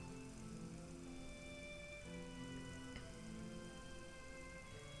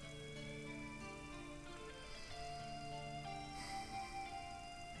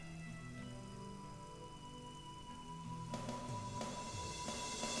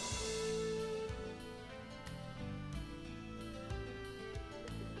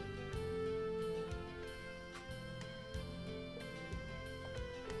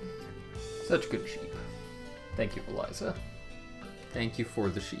 Such good sheep. Thank you, Eliza. Thank you for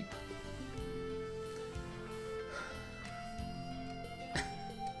the sheep.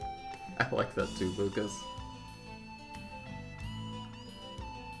 I like that too, Lucas.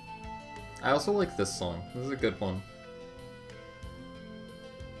 I also like this song. This is a good one.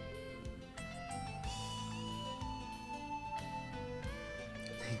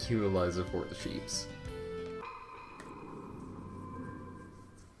 Thank you, Eliza, for the sheeps.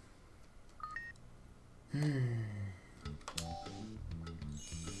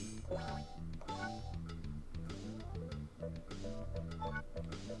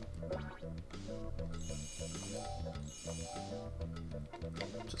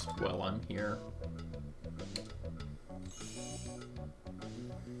 Just while I'm here.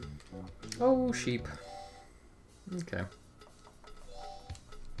 Oh, sheep. Okay.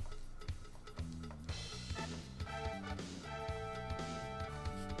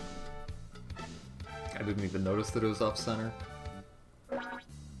 I didn't even notice that it was off center.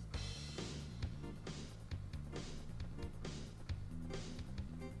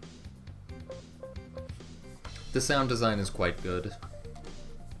 The sound design is quite good.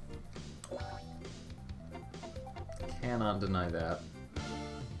 Cannot deny that.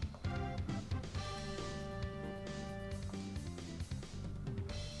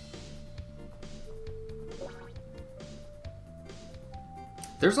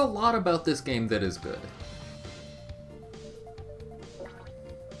 There's a lot about this game that is good.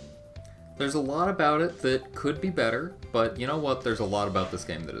 There's a lot about it that could be better, but you know what? There's a lot about this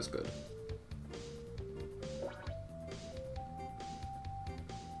game that is good.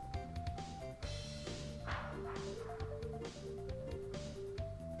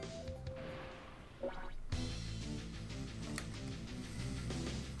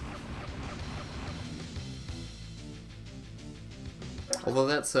 Although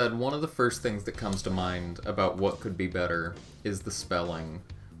that said, one of the first things that comes to mind about what could be better is the spelling.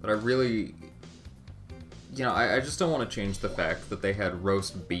 But I really... You know, I just don't want to change the fact that they had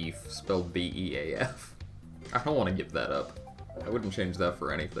roast beef spelled B-E-A-F. I don't want to give that up. I wouldn't change that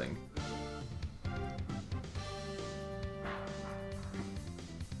for anything.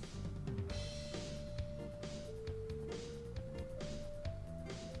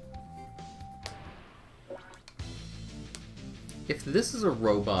 If this is a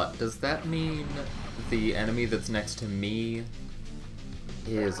robot, does that mean the enemy that's next to me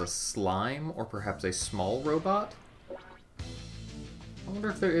is a slime, or perhaps a small robot? I wonder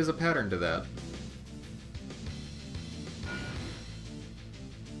if there is a pattern to that.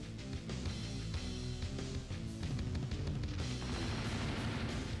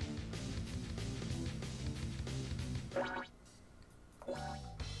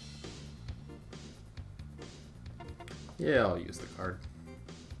 Yeah, I'll use the card.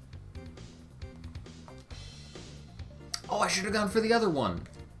 Oh, I should have gone for the other one!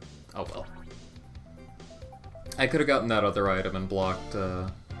 Oh well. I could have gotten that other item and blocked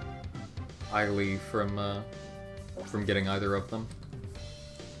Eiley from getting either of them.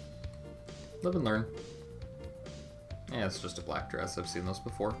 Live and learn. Yeah, it's just a black dress. I've seen those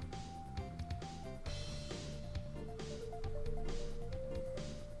before.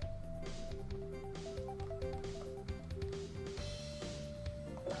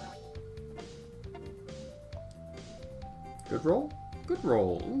 Good roll? Good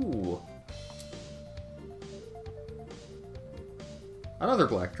roll. Ooh. Another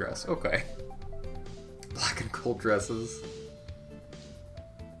black dress. Okay. Black and gold dresses.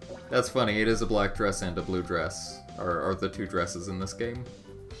 That's funny. It is a black dress and a blue dress. are the two dresses in this game.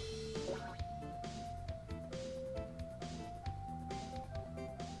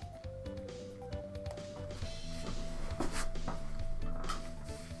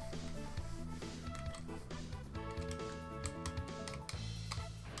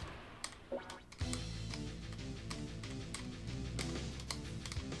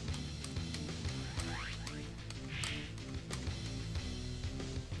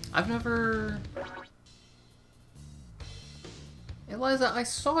 I've never... Eliza, I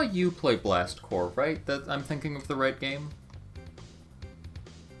saw you play Blast Corps, right? That I'm thinking of the right game?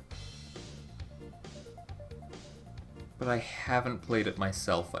 But I haven't played it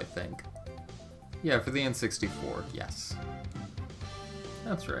myself, I think. Yeah, for the N64, yes.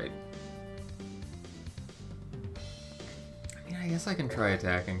 That's right. I mean, I guess I can try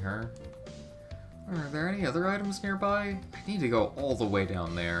attacking her. Are there any other items nearby? I need to go all the way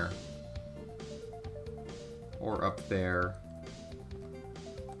down there. Or up there.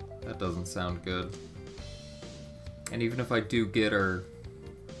 That doesn't sound good. And even if I do get her...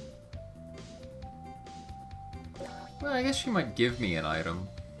 Well, I guess she might give me an item.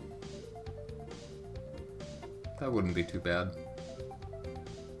 That wouldn't be too bad.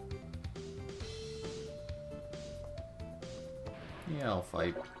 Yeah, I'll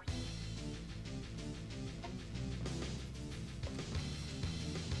fight.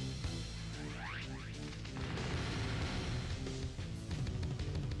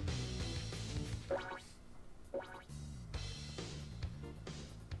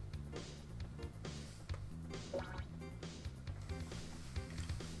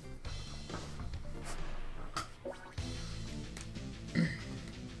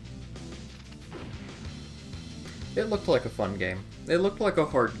 It looked like a fun game. It looked like a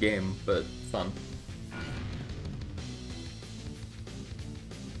hard game, but fun.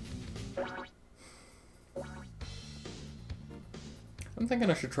 I'm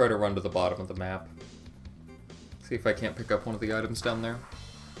thinking I should try to run to the bottom of the map. See if I can't pick up one of the items down there.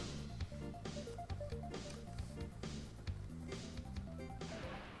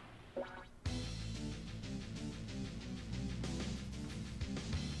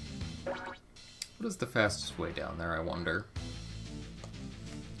 What is the fastest way down there, I wonder?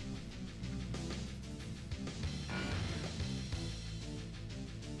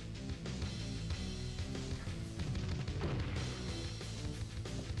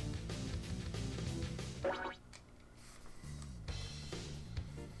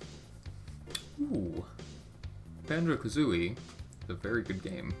 Ooh. Banjo-Kazooie is a very good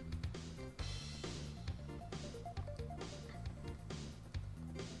game.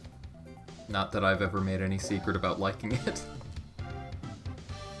 Not that I've ever made any secret about liking it.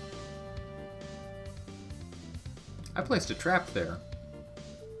 I placed a trap there.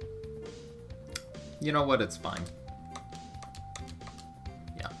 You know what? It's fine.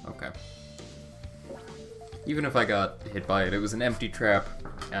 Yeah, okay. Even if I got hit by it, it was an empty trap,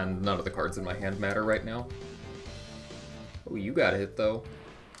 and none of the cards in my hand matter right now. Oh, you got hit, though.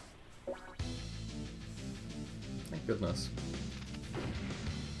 Thank goodness.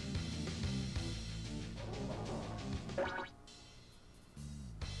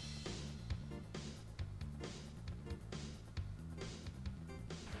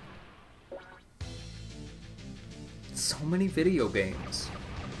 So many video games.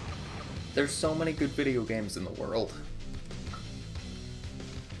 There's so many good video games in the world.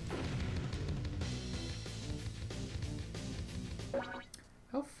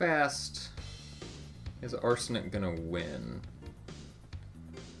 How fast is Arsenic gonna win?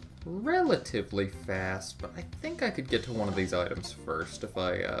 Relatively fast, but I think I could get to one of these items first if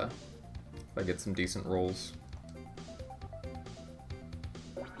I get some decent rolls.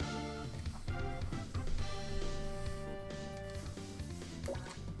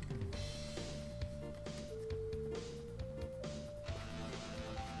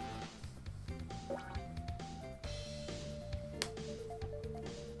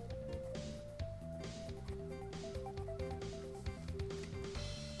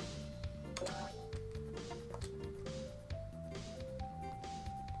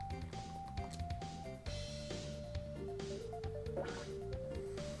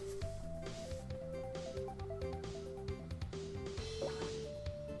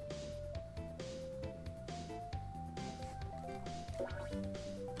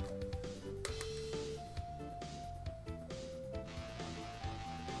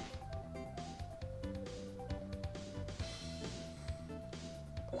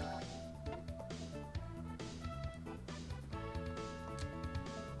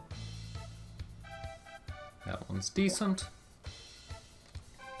 That one's decent.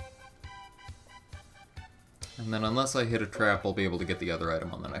 And then unless I hit a trap, I'll be able to get the other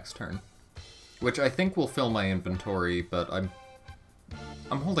item on the next turn. Which I think will fill my inventory, but I'm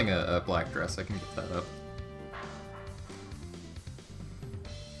holding a black dress, I can get that up.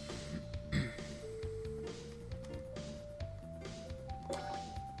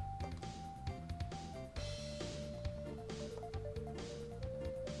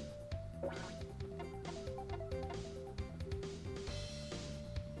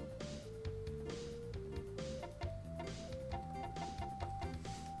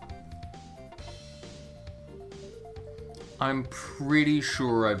 I'm pretty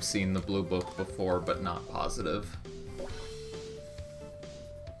sure I've seen the blue book before, but not positive.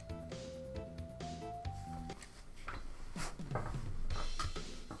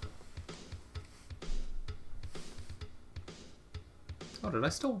 Oh, did I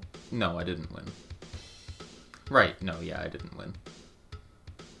still... No, I didn't win. Right, no, yeah, I didn't win.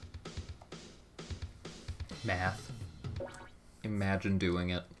 Math. Imagine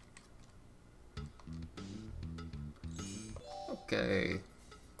doing it. Okay.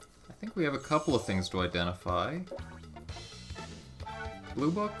 I think we have a couple of things to identify. Blue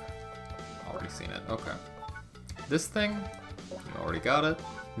book? Already seen it. Okay. This thing? You already got it.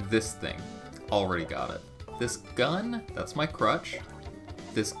 This thing? Already got it. This gun? That's my crutch.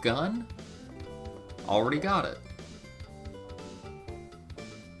 This gun? Already got it.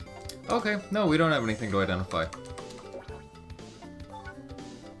 Okay, no, we don't have anything to identify.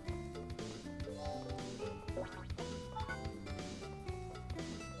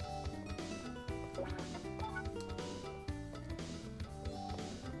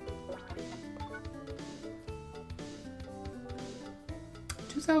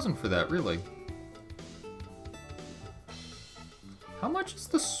 For that, really. How much is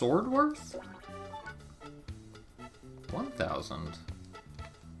the sword worth? 1,000.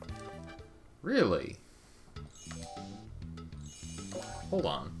 Really? Hold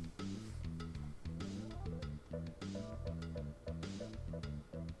on.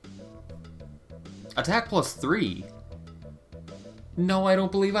 Attack plus 3? No, I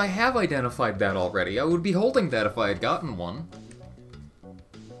don't believe I have identified that already. I would be holding that if I had gotten one.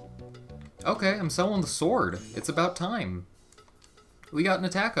 Okay, I'm selling the sword. It's about time. We got an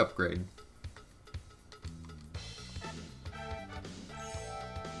attack upgrade.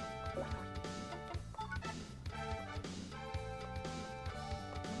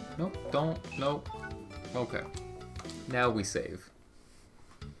 Nope, don't, nope. Okay. Now we save.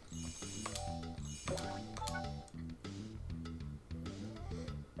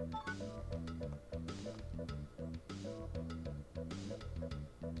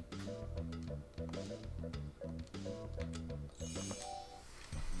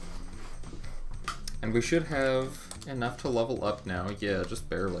 And we should have enough to level up now. Yeah, just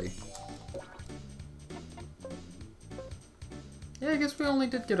barely. Yeah, I guess we only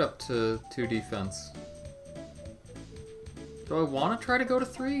did get up to 2 defense. Do I want to try to go to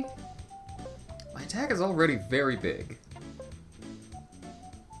 3? My attack is already very big.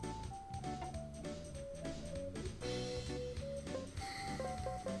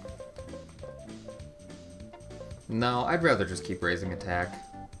 No, I'd rather just keep raising attack.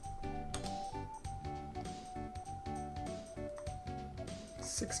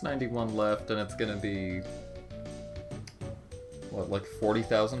 691 left, and it's gonna be... what, like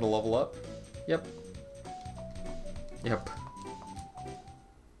 40,000 to level up? Yep. Yep.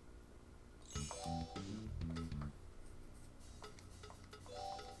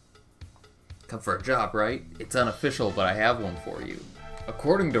 Come for a job, right? It's unofficial, but I have one for you.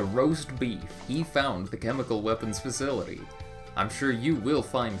 According to Roast Beef, he found the chemical weapons facility. I'm sure you will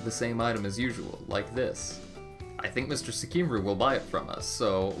find the same item as usual, like this. I think Mr. Sakimru will buy it from us,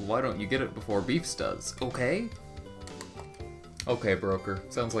 so why don't you get it before Beefs does, okay? Okay, broker.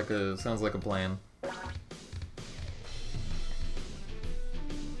 Sounds like a plan.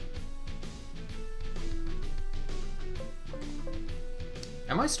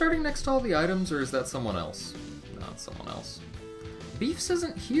 Am I starting next to all the items, or is that someone else? No, it's someone else. Beefs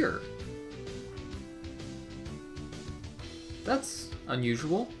isn't here. That's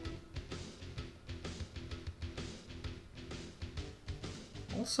unusual.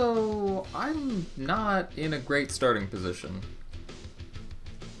 Also, I'm not in a great starting position.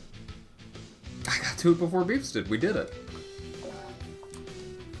 I got to it before Beefs did. We did it.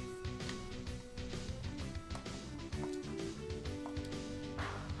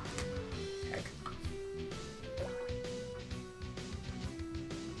 Heck.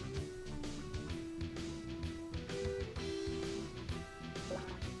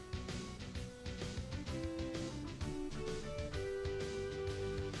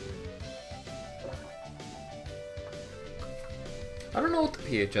 I don't know what the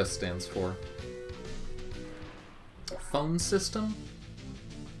PHS stands for. Phone system?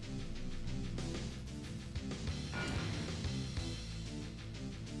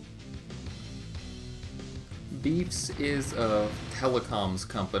 Beefs is a telecoms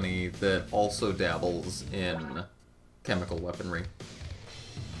company that also dabbles in chemical weaponry.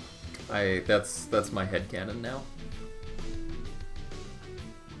 That's my headcanon now.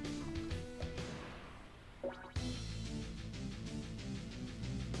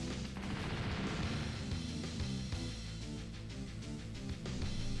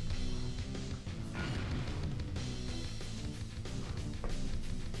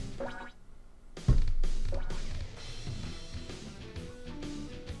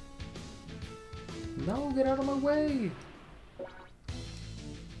 No, get out of my way!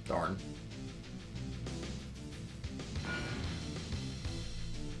 Darn.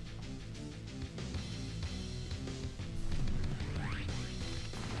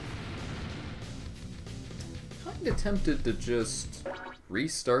 Kinda tempted to just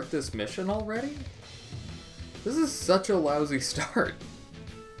restart this mission already? This is such a lousy start.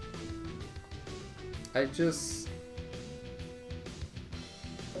 I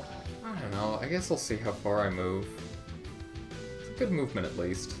don't know, I guess I'll see how far I move. It's a good movement at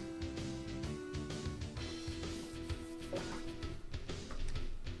least.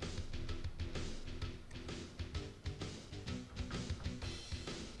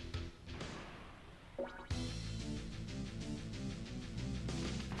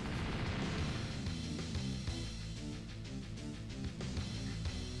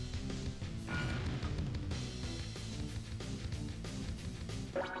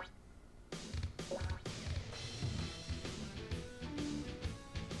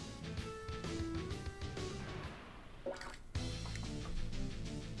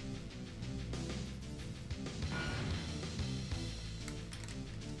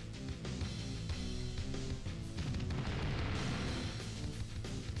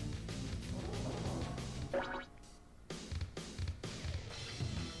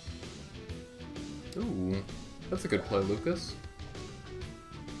 Ooh, that's a good play, Lucas.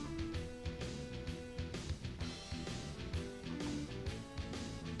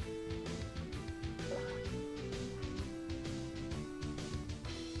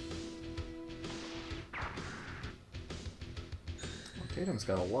 Tatum's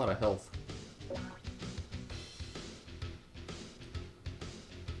got a lot of health.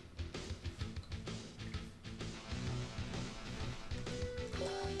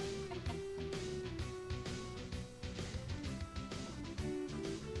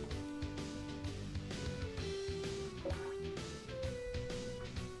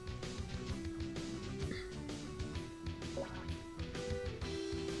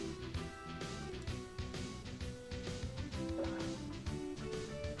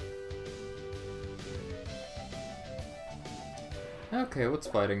 Okay, what's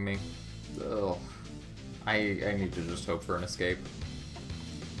fighting me? Ugh. I need to just hope for an escape.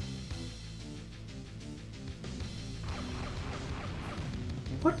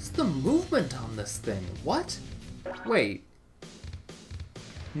 What is the movement on this thing? What? Wait.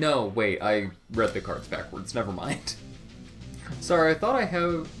 No, wait, I read the cards backwards. Never mind. Sorry, I thought I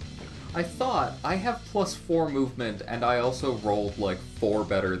have +4 movement, and I also rolled like 4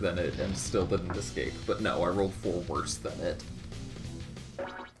 better than it and still didn't escape. But no, I rolled 4 worse than it.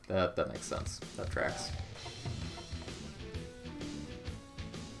 That makes sense. That tracks.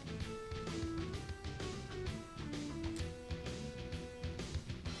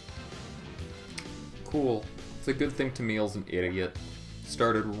 Cool. It's a good thing Tamil's an idiot.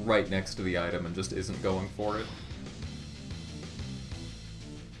 Started right next to the item and just isn't going for it.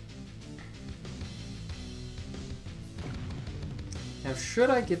 Now, should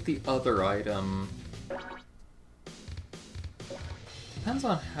I get the other item? Depends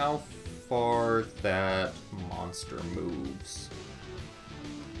on how far that monster moves.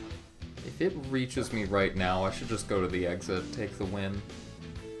 If it reaches me right now, I should just go to the exit, take the win.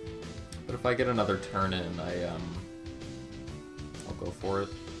 But if I get another turn in, I'll go for it.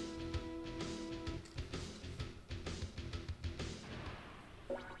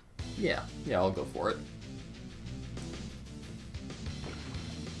 Yeah, I'll go for it.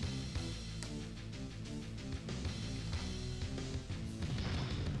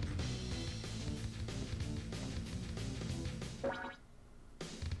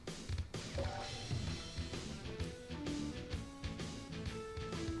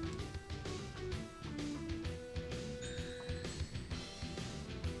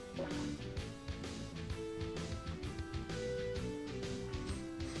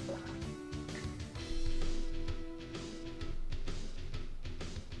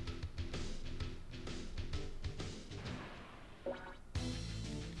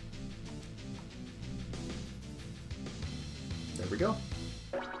 we go.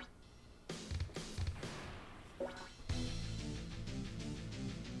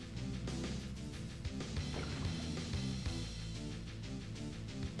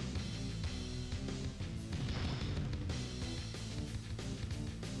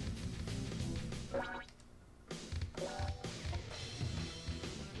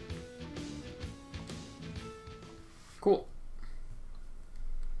 Cool.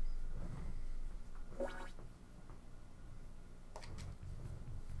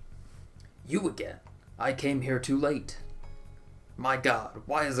 You again. I came here too late. My God,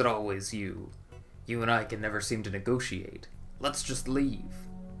 why is it always you? You and I can never seem to negotiate. Let's just leave.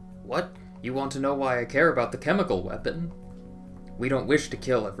 What? You want to know why I care about the chemical weapon? We don't wish to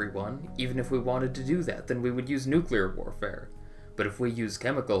kill everyone. Even if we wanted to do that, then we would use nuclear warfare. But if we use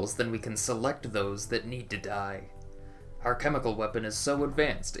chemicals, then we can select those that need to die. Our chemical weapon is so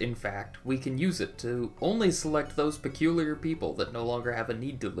advanced, in fact, we can use it to only select those peculiar people that no longer have a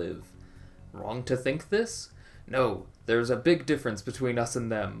need to live. Wrong to think this? No, there's a big difference between us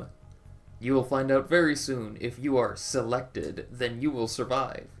and them. You will find out very soon. If you are selected, then you will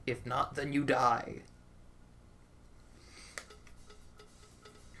survive. If not, then you die.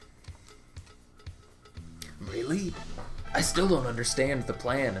 Really? I still don't understand the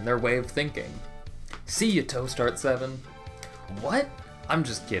plan and their way of thinking. See you, Toast Art 7. What? I'm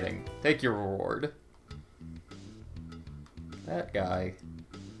just kidding. Take your reward. That guy.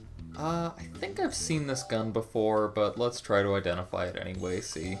 I think I've seen this gun before, but let's try to identify it anyway,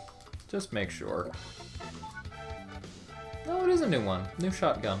 see. Just make sure. Oh, it is a new one. New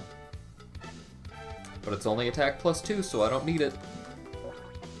shotgun. But it's only attack +2, so I don't need it.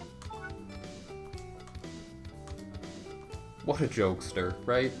 What a jokester,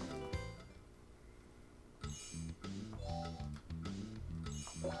 right?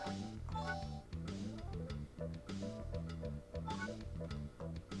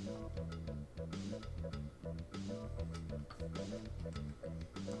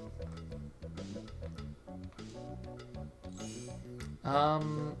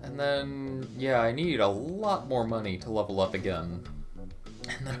 And then, yeah, I need a lot more money to level up again.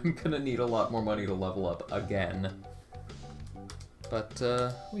 And then I'm gonna need a lot more money to level up again. But,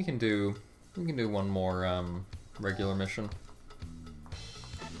 we can do one more, regular mission.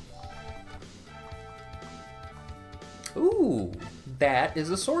 Ooh, that is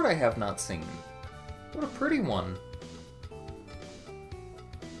a sword I have not seen. What a pretty one.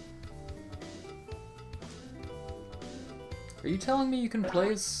 Are you telling me you can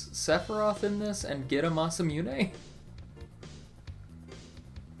play as Sephiroth in this and get a Masamune?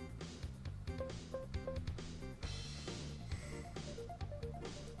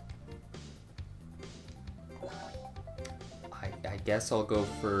 I guess I'll go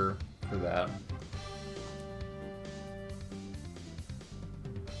for that.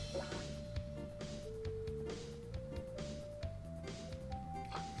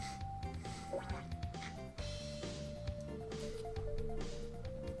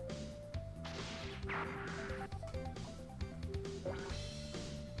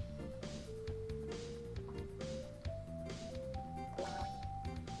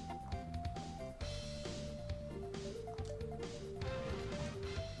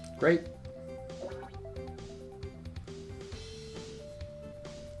 Great.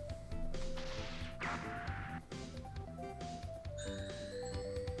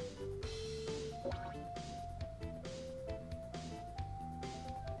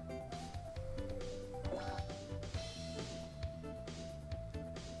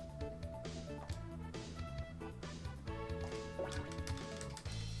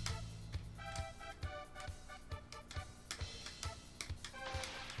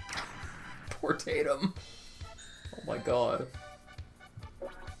 Poor Tatum. Oh my god.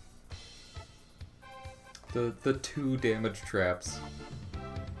 The 2 damage traps.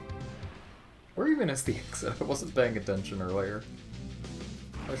 Where even is the exit? I wasn't paying attention earlier.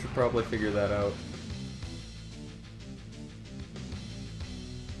 I should probably figure that out.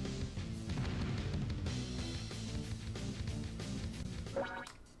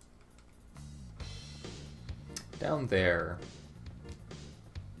 Down there.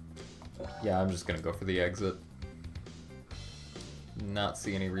 Yeah, I'm just gonna go for the exit. Not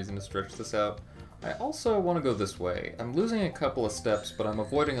see any reason to stretch this out. I also want to go this way. I'm losing a couple of steps, but I'm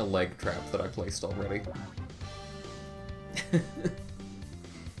avoiding a leg trap that I placed already.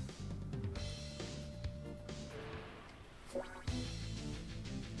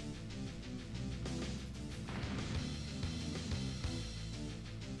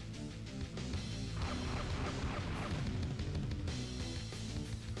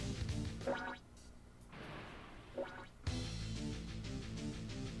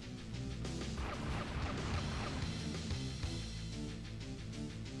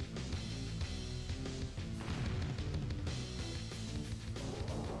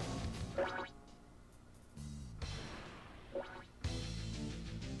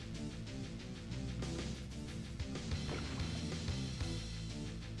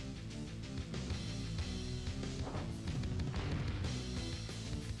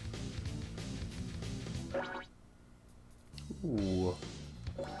 Ooh.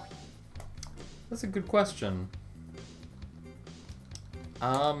 That's a good question.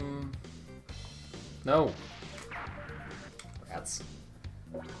 No. Rats.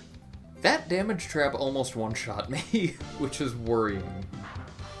 That damage trap almost one-shot me, which is worrying.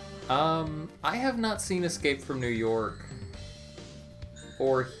 I have not seen Escape from New York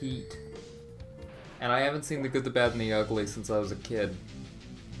or Heat. And I haven't seen The Good, the Bad, and the Ugly since I was a kid.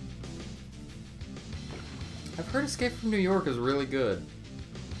 I've heard Escape from New York is really good.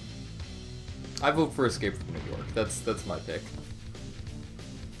 I vote for Escape from New York. That's my pick.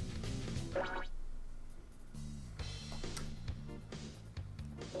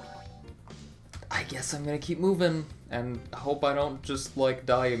 I guess I'm gonna keep moving and hope I don't just, like,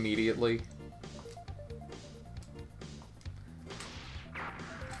 die immediately.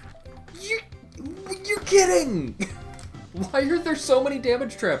 You're kidding! Why are there so many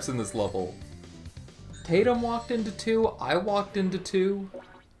damage traps in this level? Tatum walked into 2, I walked into 2.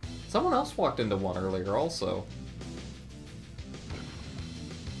 Someone else walked into 1 earlier also.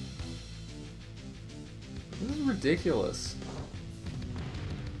 This is ridiculous.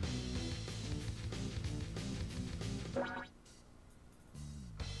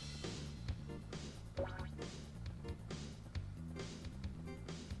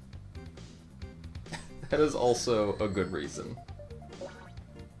 That is also a good reason.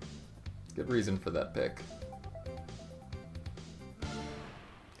 Good reason for that pick.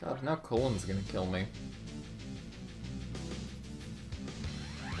 God, now Cullen's gonna kill me.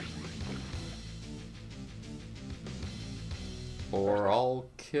 Or I'll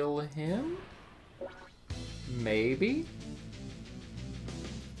kill him? Maybe?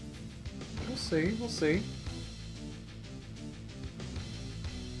 We'll see, we'll see.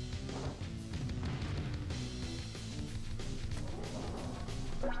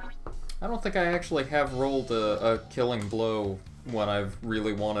 I don't think I actually have rolled a killing blow when I've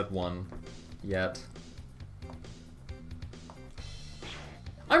really wanted one yet.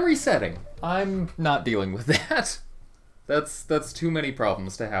 I'm resetting. I'm not dealing with that. That's too many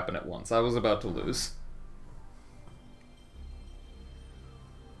problems to happen at once. I was about to lose.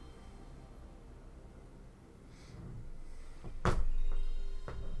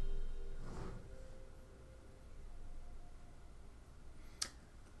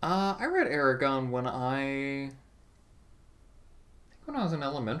 I read Aragon when I think when I was in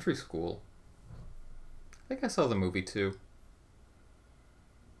elementary school. I think I saw the movie too.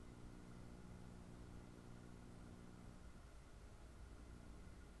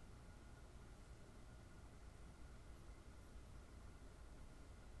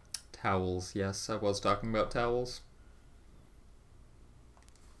 Towels, yes, I was talking about towels.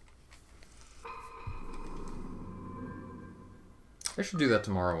 I should do that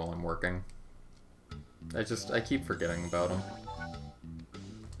tomorrow while I'm working. I keep forgetting about them.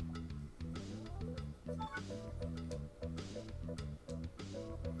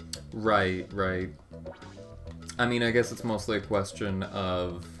 Right, right. I mean, I guess it's mostly a question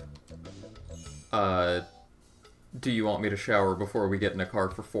of, do you want me to shower before we get in a car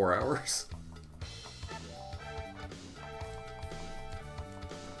for 4 hours?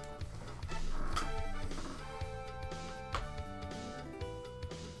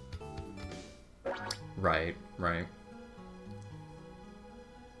 Right, right.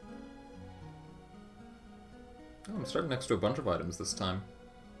 Oh, I'm starting next to a bunch of items this time.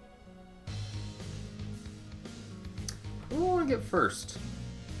 What do I want to get first?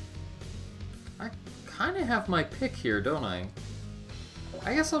 I kind of have my pick here, don't I?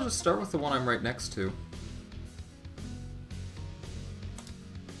 I guess I'll just start with the one I'm right next to.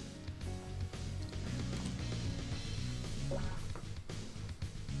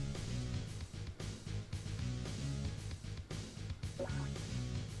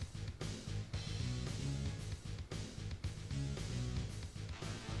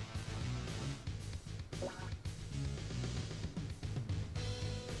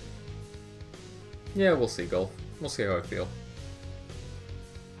 Yeah, we'll see, Gulf. We'll see how I feel.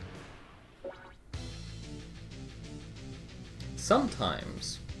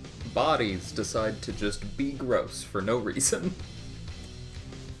 Sometimes, bodies decide to just be gross for no reason.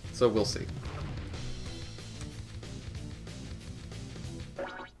 So we'll see.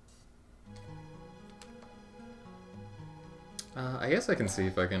 I guess I can see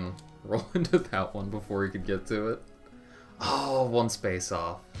if I can roll into that one before he could get to it. Oh, one space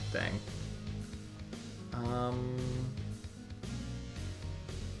off. Dang.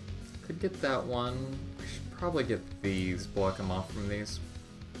 Could get that one. I should probably get these, block him off from these.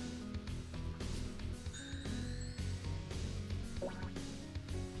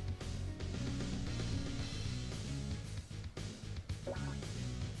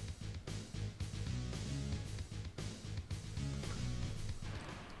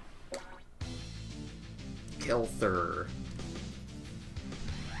 Skelther.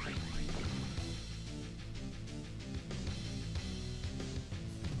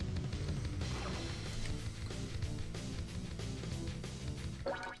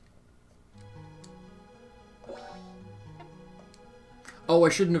 Oh, I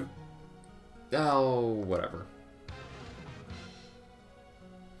shouldn't have... Oh, whatever.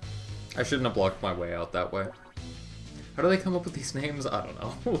 I shouldn't have blocked my way out that way. How do they come up with these names? I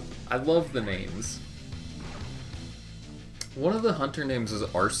don't know. I love the names. One of the hunter names is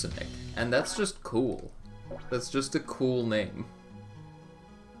Arsenic, and that's just cool. That's just a cool name.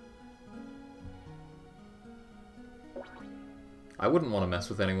 I wouldn't want to mess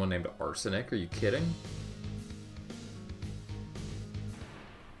with anyone named Arsenic, are you kidding?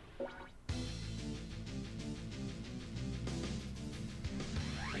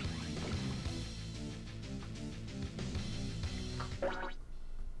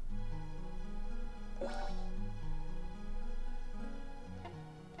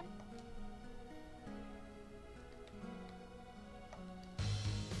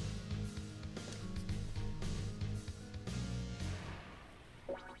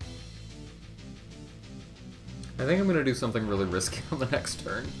 I think I'm going to do something really risky on the next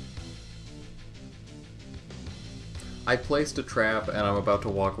turn. I placed a trap and I'm about to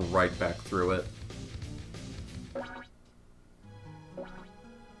walk right back through it.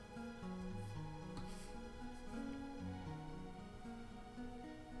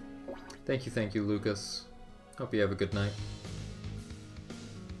 Thank you, Lucas. Hope you have a good night.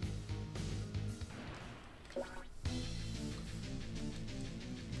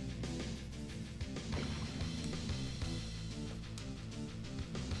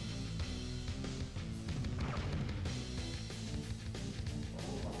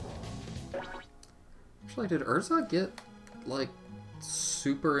 Actually, did Urza get, like,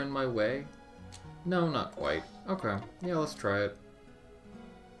 super in my way? No, not quite. Okay, yeah, let's try it.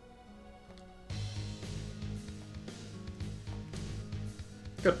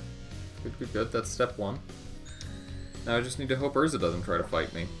 Good. Good. That's step one. Now I just need to hope Urza doesn't try to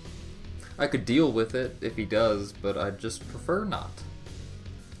fight me. I could deal with it if he does, but I'd just prefer not.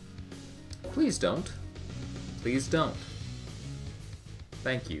 Please don't. Please don't.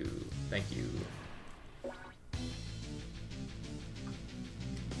 Thank you. Thank you.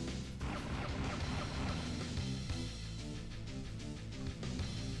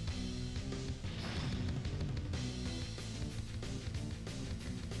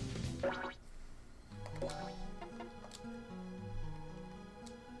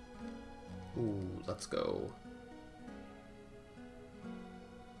 Ooh, let's go.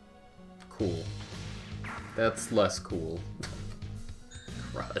 Cool. That's less cool.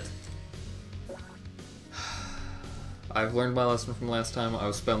 Crud. I've learned my lesson from last time. I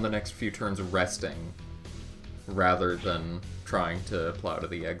will spend the next few turns resting rather than trying to plow to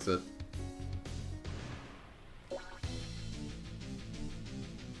the exit.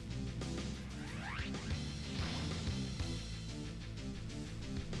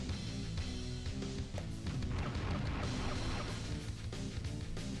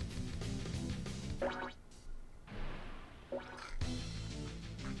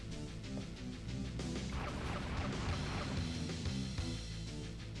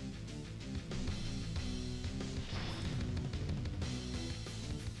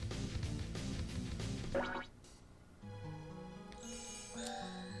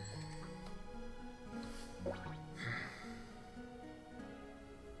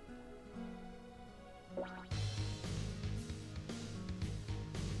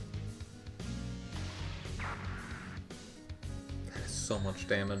 So much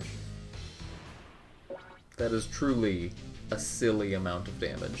damage. That is truly a silly amount of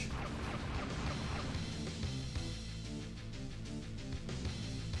damage.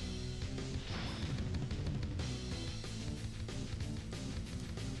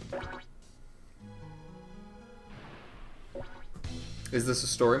 Is this a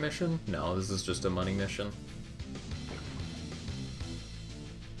story mission? No, this is just a money mission.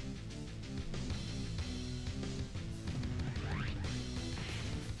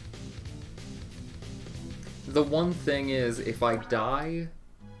 The one thing is, if I die,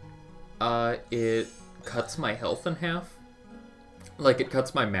 it cuts my health in half. Like, it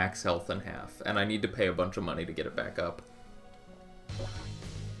cuts my max health in half, and I need to pay a bunch of money to get it back up.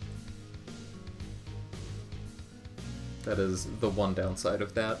 That is the one downside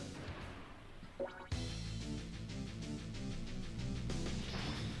of that.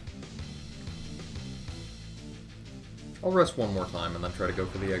 I'll rest one more time and then try to go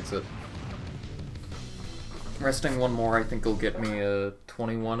for the exit. Resting one more, I think, will get me a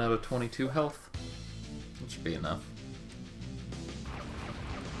 21 out of 22 health, which should be enough.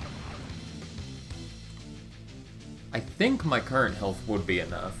 I think my current health would be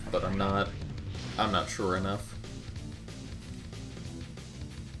enough, but I'm not sure enough.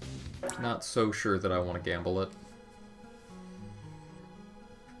 Not so sure that I want to gamble it.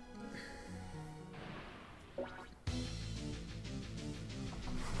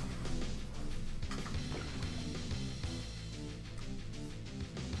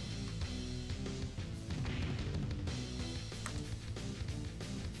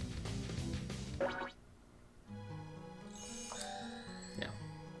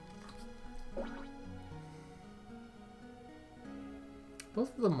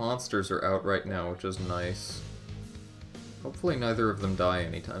 Both of the monsters are out right now, which is nice. Hopefully neither of them die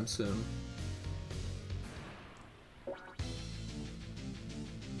anytime soon.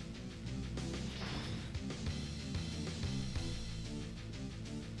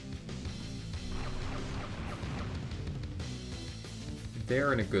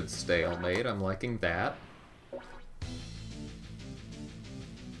 They're in a good stalemate. I'm liking that.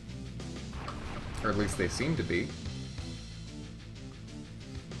 Or at least they seem to be.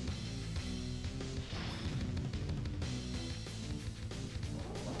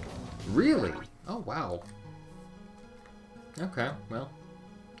 Really? Oh, wow. Okay, well,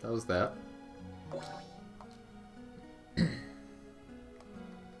 that was that.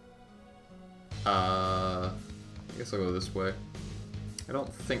 I guess I'll go this way. I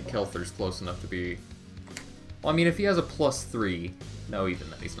don't think Kelther's close enough to be... Well, I mean, if he has a +3... No, even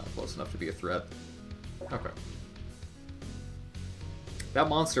then, he's not close enough to be a threat. Okay. That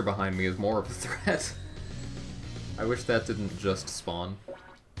monster behind me is more of a threat. I wish that didn't just spawn.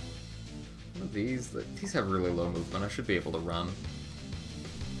 One of these have really low movement. I should be able to run.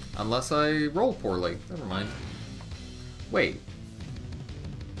 Unless I roll poorly. Never mind. Wait.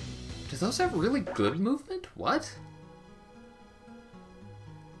 Do those have really good movement? What?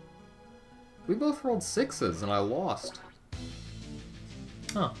 We both rolled 6s and I lost.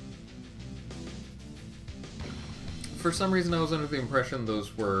 Huh. For some reason I was under the impression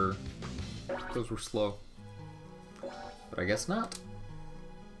those were slow. But I guess not.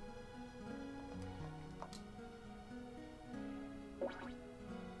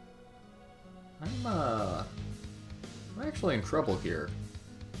 I'm actually in trouble here.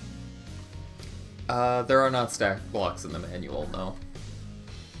 There are not stacked blocks in the manual, no.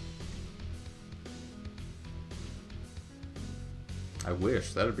 I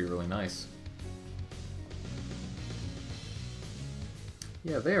wish, that'd be really nice.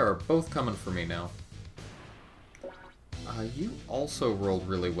 Yeah, they are both coming for me now. You also rolled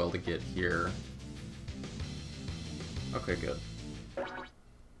really well to get here. Okay, good.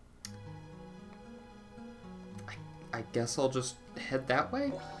 I guess I'll just head that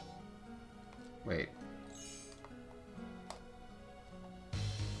way? Wait.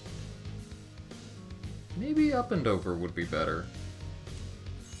 Maybe up and over would be better.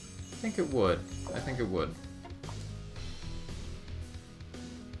 I think it would. I think it would.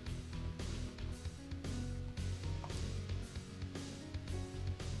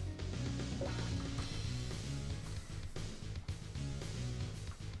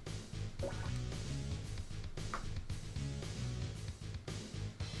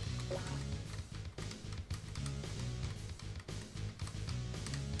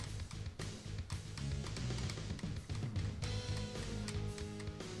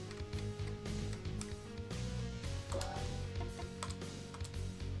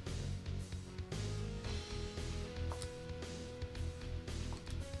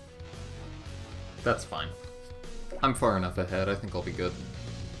 That's fine. I'm far enough ahead, I think I'll be good.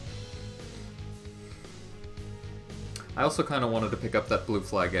 I also kind of wanted to pick up that blue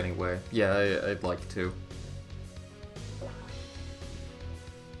flag anyway. Yeah, I'd like to.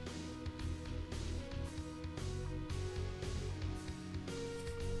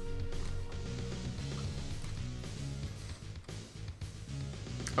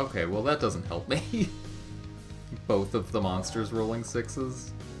 Okay, well that doesn't help me. Both of the monsters rolling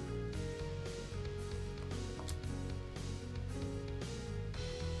 6s.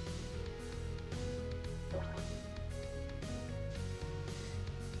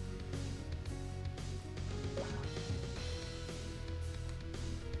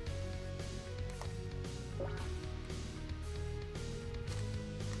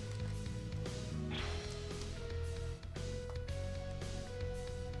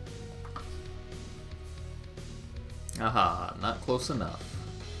 Aha, not close enough.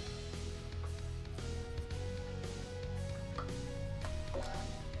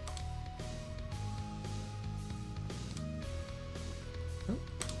 Oh,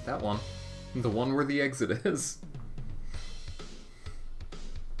 that one. The one where the exit is.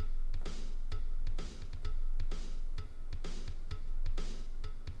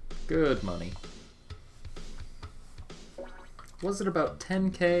 Good money. Was it about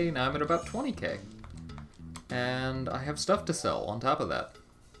 10k? Now I'm at about 20k. And I have stuff to sell on top of that.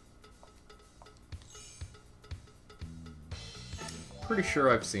 Pretty sure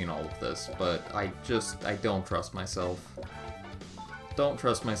I've seen all of this, but I don't trust myself. Don't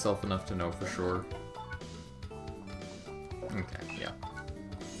trust myself enough to know for sure. Okay, yeah.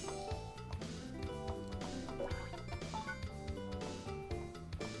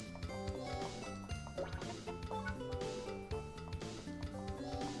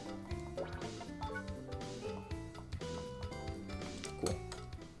 Cool.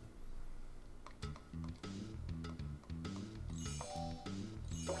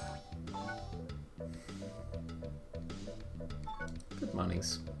 Good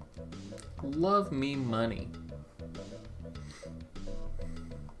monies. Love me money.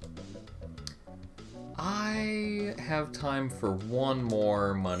 I have time for one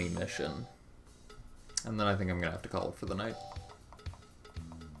more money mission. And then I think I'm gonna have to call it for the night.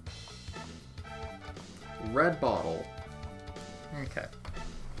 Red bottle. Okay.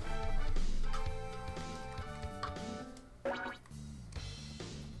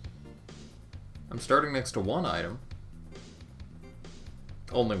 I'm starting next to one item.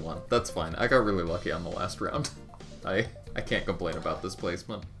 Only one. That's fine. I got really lucky on the last round. I can't complain about this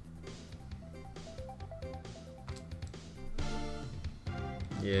placement.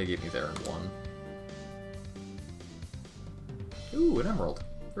 Yeah, get me there in one. Ooh, an emerald.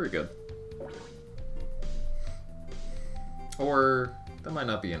 Very good. Or, that might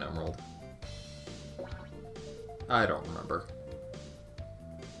not be an emerald. I don't remember.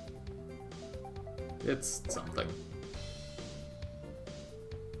 It's something.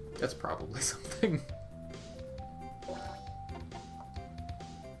 That's probably something.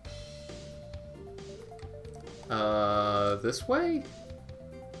 This way?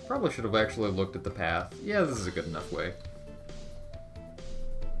 Probably should have actually looked at the path. Yeah, this is a good enough way.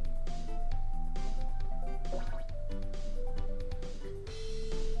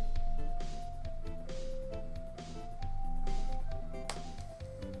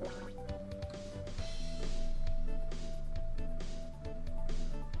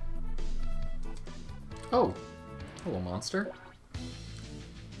 Oh, hello, monster.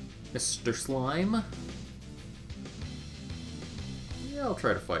 Mr. Slime? Yeah, I'll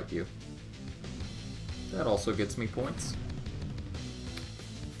try to fight you. That also gets me points.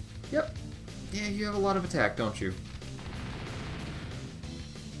 Yep. Yeah, you have a lot of attack, don't you?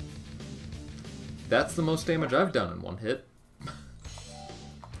 That's the most damage I've done in one hit.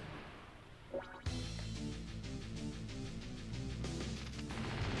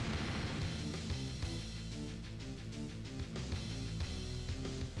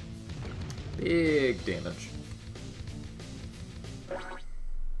 Big damage.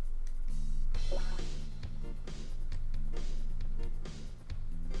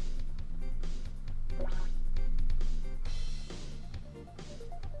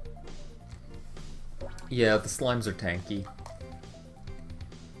 Yeah, the slimes are tanky.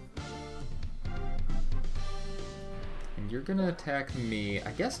 And you're gonna attack me.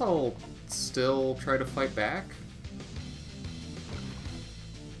 I guess I'll still try to fight back.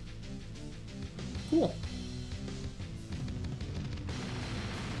 Cool.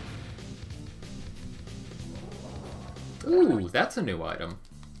 Ooh, that's a new item.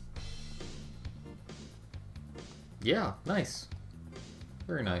 Yeah, nice.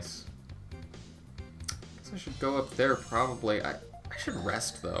 Very nice. Guess I should go up there probably. I should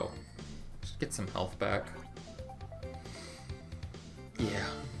rest though. Just get some health back. Yeah.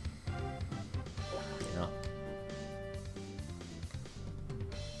 Yeah.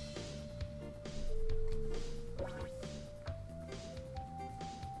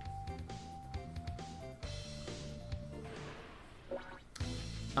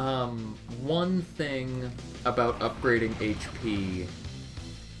 One thing about upgrading HP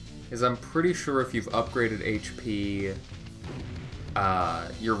is I'm pretty sure if you've upgraded HP,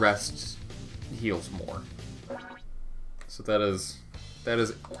 your rest heals more. So that is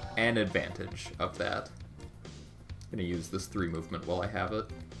an advantage of that. I'm gonna use this 3 movement while I have it.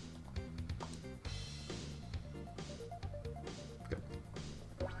 Good.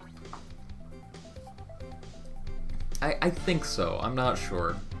 I think so. I'm not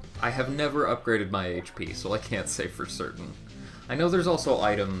sure. I have never upgraded my HP, so I can't say for certain. I know there's also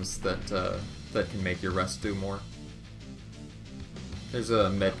items that that can make your rest do more. There's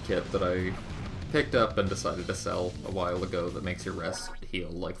a med kit that I picked up and decided to sell a while ago that makes your rest heal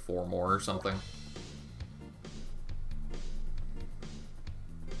like 4 more or something.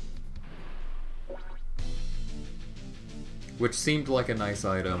 Which seemed like a nice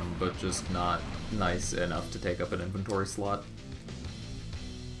item, but just not nice enough to take up an inventory slot.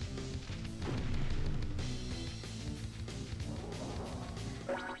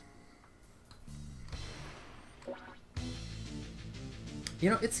 You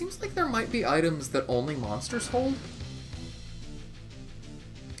know, it seems like there might be items that only monsters hold.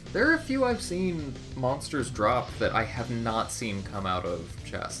 There are a few I've seen monsters drop that I have not seen come out of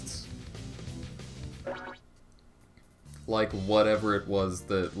chests. Like whatever it was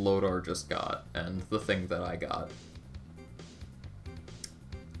that Lodar just got, and the thing that I got.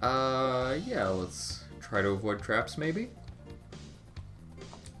 Yeah, let's try to avoid traps, maybe?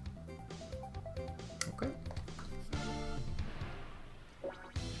 Okay.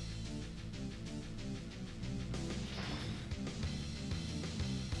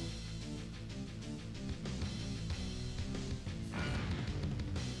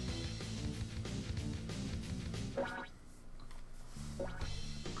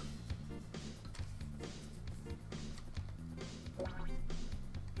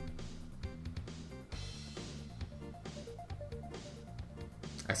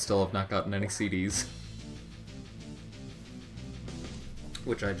 I still have not gotten any CDs.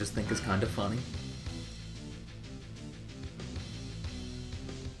 Which I just think is kind of funny.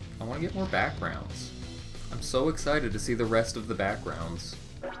 I want to get more backgrounds. I'm so excited to see the rest of the backgrounds.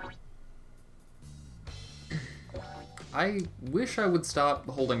 I wish I would stop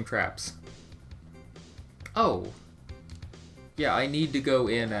holding traps. Oh. Yeah, I need to go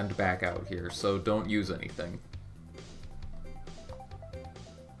in and back out here, so don't use anything.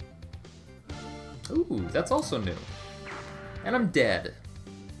 Ooh, that's also new. And I'm dead.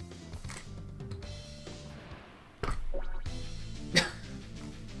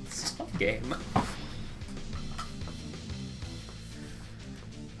 Stop game.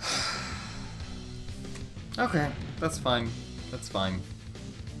 Okay, that's fine. That's fine.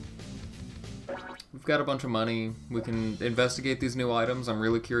 We've got a bunch of money. We can investigate these new items. I'm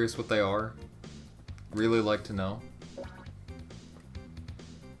really curious what they are. Really like to know.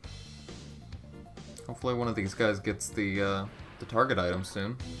 Hopefully one of these guys gets the target item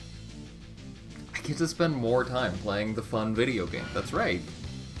soon. I get to spend more time playing the fun video game. That's right.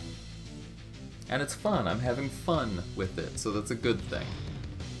 And it's fun. I'm having fun with it, so that's a good thing.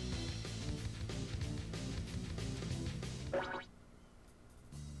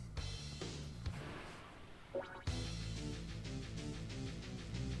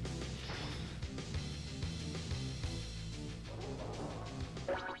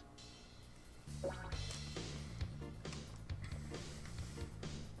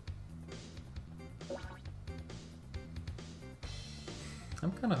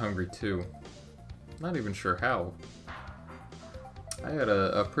 I'm kind of hungry too. Not even sure how. I had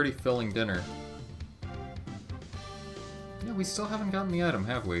a pretty filling dinner. Yeah, we still haven't gotten the item,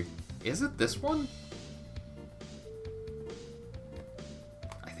 have we? Is it this one?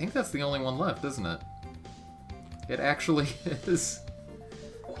 I think that's the only one left, isn't it? It actually is.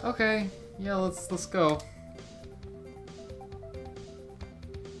 Okay, yeah, let's go.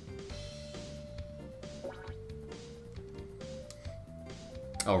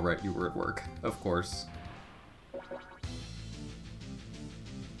 Oh, right, you were at work. Of course.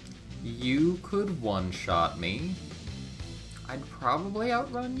 You could one-shot me. I'd probably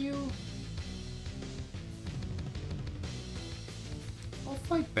outrun you. I'll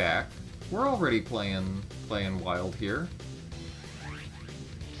fight back. We're already playing wild here.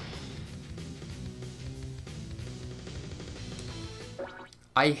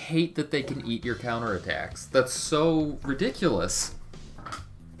 I hate that they can eat your counterattacks. That's so ridiculous.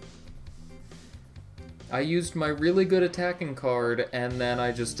 I used my really good attacking card, and then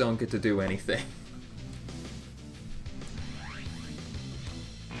I just don't get to do anything.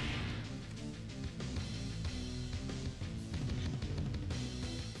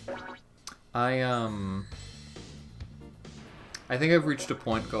 I think I've reached a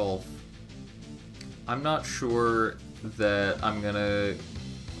point, Golf. I'm not sure that I'm gonna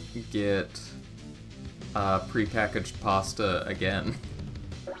get prepackaged pasta again.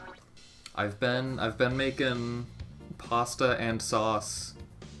 I've been making pasta and sauce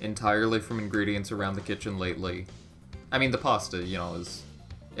entirely from ingredients around the kitchen lately. I mean, the pasta, you know,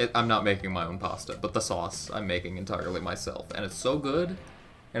 I'm not making my own pasta, but the sauce I'm making entirely myself, and it's so good,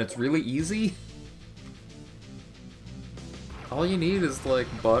 and it's really easy. All you need is like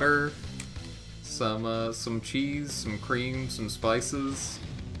butter, some cheese, some cream, some spices,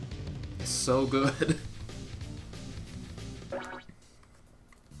 is so good.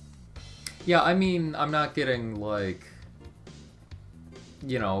 Yeah, I mean, I'm not getting, like,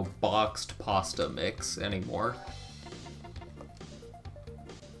 you know, boxed pasta mix anymore.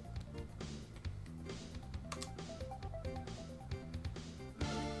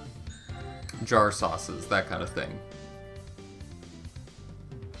 Jar sauces, that kind of thing.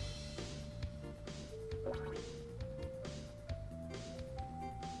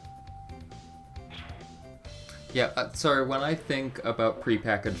 Yeah, sorry, when I think about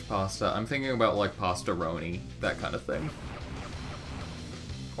prepackaged pasta, I'm thinking about, like, pastaroni, that kind of thing.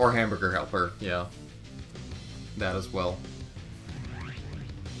 Or hamburger helper, yeah. That as well.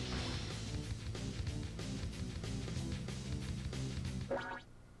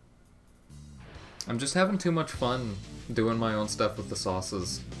 I'm just having too much fun doing my own stuff with the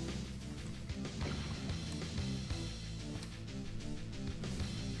sauces.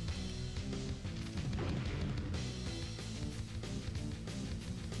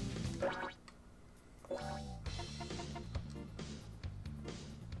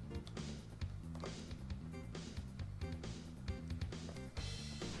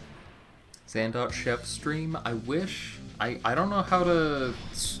 Zandot Chef stream, I wish... I don't know how to...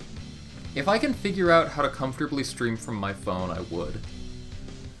 If I can figure out how to comfortably stream from my phone, I would.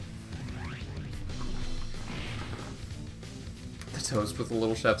 The toast with a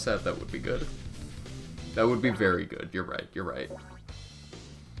little chef's hat, that would be good. That would be very good, you're right, you're right.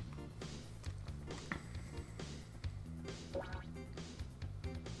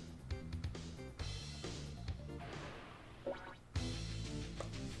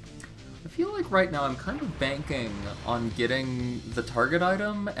 I feel like right now I'm kind of banking on getting the target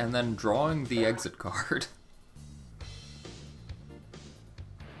item and then drawing the exit card.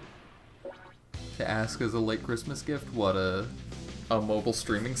 To ask as a late Christmas gift what a mobile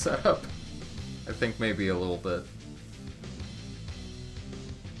streaming setup. I think maybe a little bit.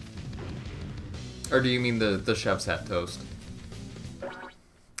 Or do you mean the chef's hat toast?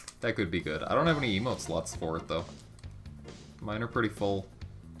 That could be good. I don't have any emote slots for it though. Mine are pretty full.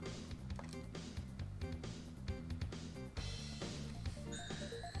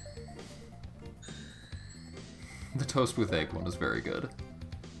 The toast with egg one is very good.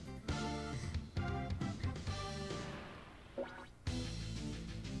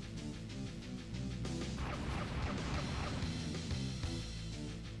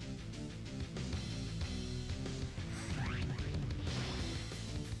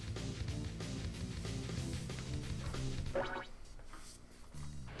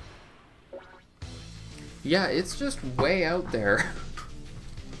 Yeah, it's just way out there.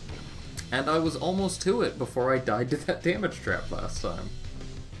 And I was almost to it before I died to that damage trap last time.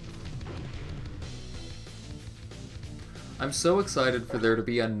 I'm so excited for there to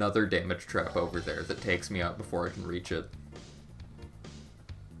be another damage trap over there that takes me out before I can reach it.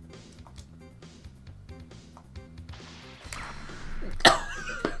 No!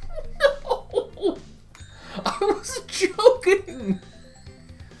 I was joking!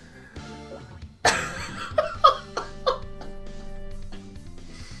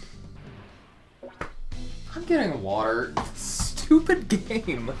 I'm getting water. Stupid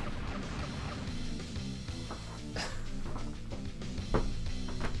game.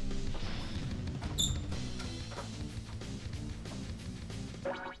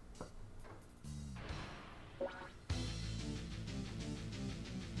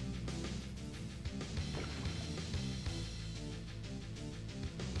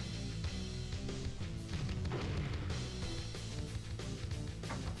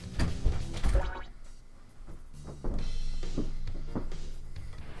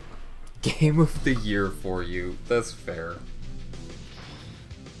 Game of the year for you. That's fair.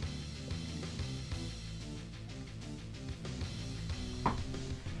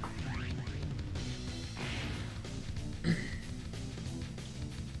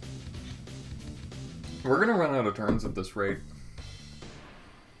 We're gonna run out of turns at this rate.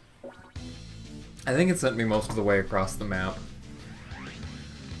 I think it sent me most of the way across the map.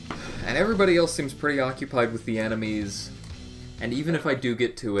 And everybody else seems pretty occupied with the enemies. And even if I do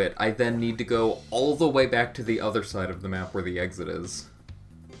get to it, I then need to go all the way back to the other side of the map where the exit is.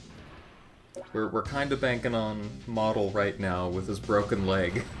 We're kind of banking on Model right now with his broken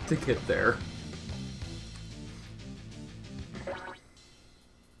leg to get there.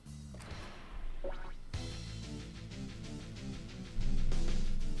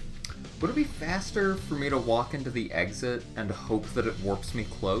 Would it be faster for me to walk into the exit and hope that it warps me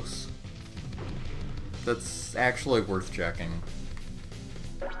close? That's actually worth checking.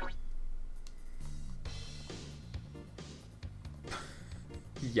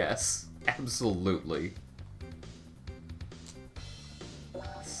 Yes. Absolutely.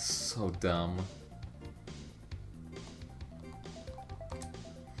 So dumb.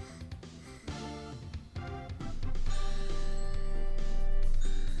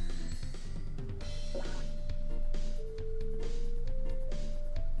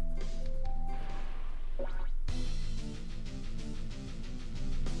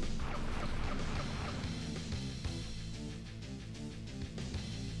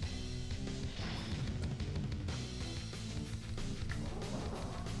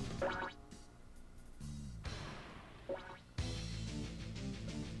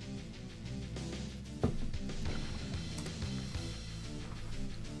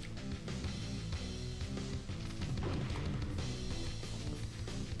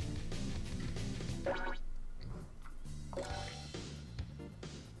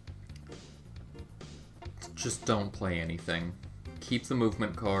 Just don't play anything. Keep the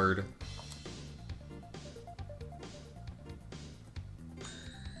movement card.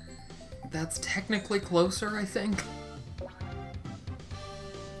 That's technically closer, I think.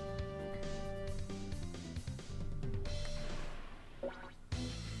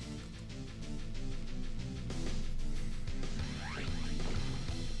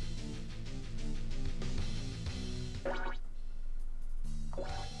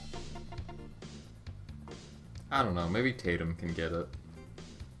 I don't know, maybe Tatum can get it.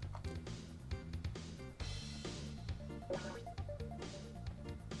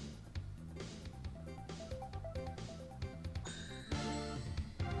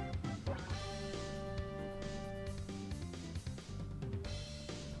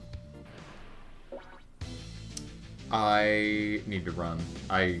 I need to run.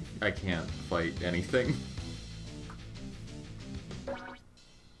 I can't fight anything.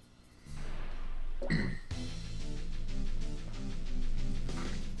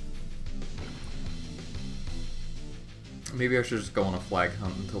 Maybe I should just go on a flag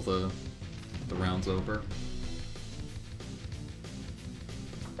hunt until the round's over.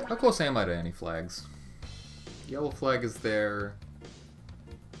 How close am I to any flags? Yellow flag is there.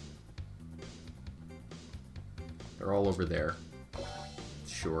 They're all over there.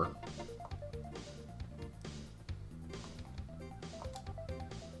 Sure.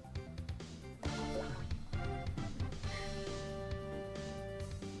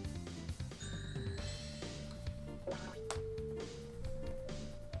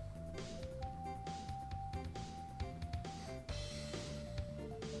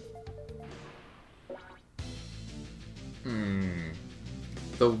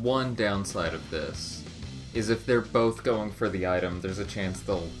 The one downside of this is if they're both going for the item, there's a chance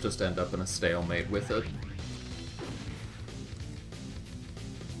they'll just end up in a stalemate with it.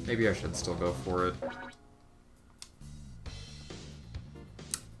 Maybe I should still go for it.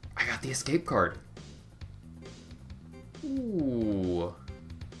 I got the escape card. Ooh.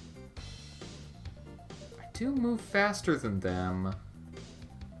 I do move faster than them.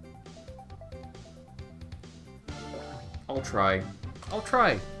 I'll try. I'll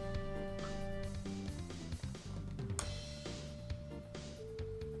try.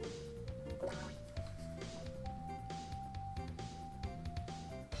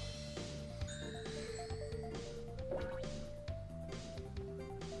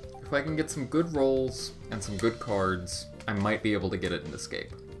 If I can get some good rolls and some good cards, I might be able to get it in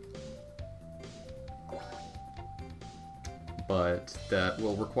escape. But that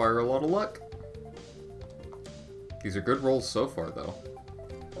will require a lot of luck. These are good rolls so far, though.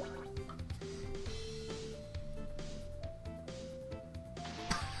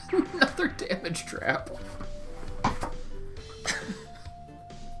 Another damage trap.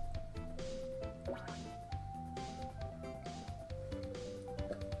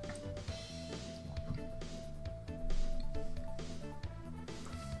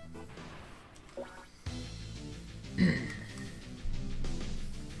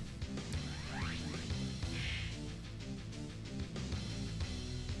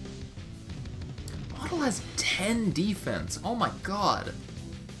 Model has 10 defense. Oh my god.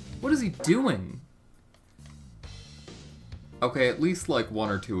 What is he doing? Okay, at least like one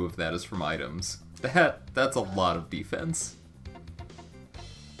or two of that is from items. That's a lot of defense.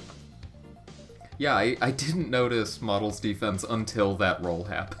 Yeah, I didn't notice Model's defense until that roll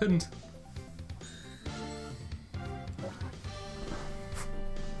happened.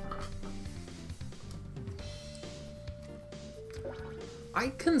 I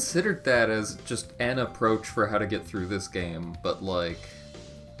considered that as just an approach for how to get through this game, but like...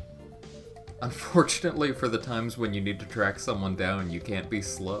 Unfortunately, for the times when you need to track someone down, you can't be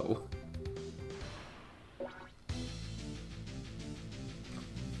slow.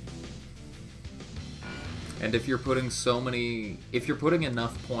 And if you're putting if you're putting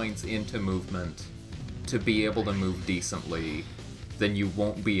enough points into movement to be able to move decently, then you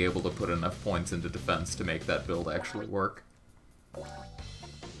won't be able to put enough points into defense to make that build actually work.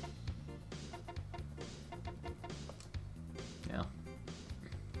 Yeah.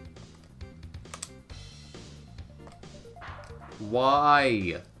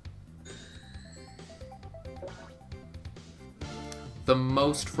 Why? The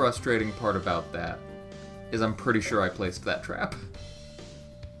most frustrating part about that is I'm pretty sure I placed that trap.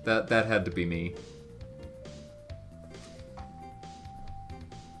 That had to be me.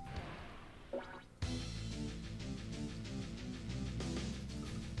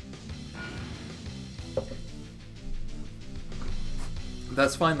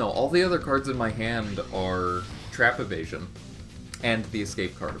 That's fine though. All the other cards in my hand are trap evasion. And the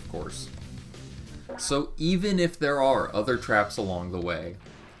escape card, of course. So even if there are other traps along the way,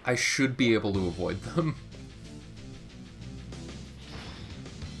 I should be able to avoid them.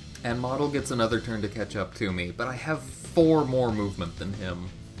 And Model gets another turn to catch up to me, but I have 4 more movement than him.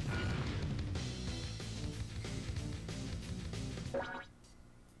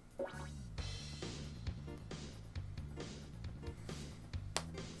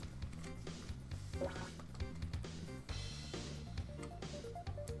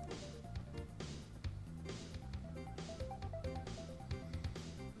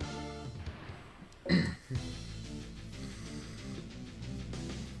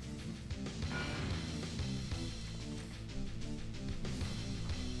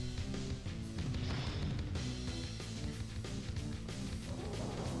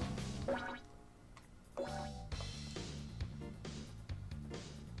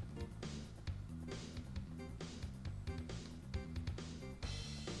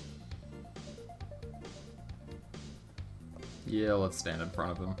 Yeah, let's stand in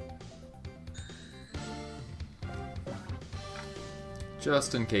front of him.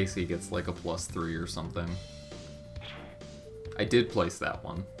 Just in case he gets like a +3 or something. I did place that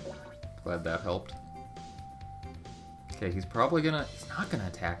one. Glad that helped. Okay, he's not gonna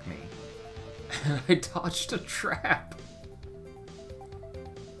attack me. I dodged a trap.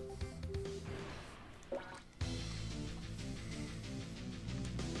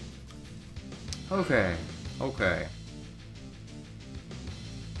 Okay.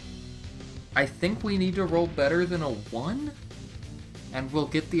 I think we need to roll better than a 1, and we'll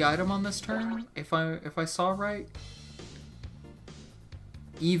get the item on this turn, if I saw right.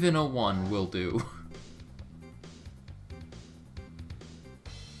 Even a 1 will do.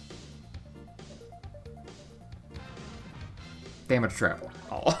 Damage trap.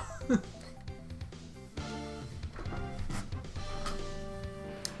 Oh.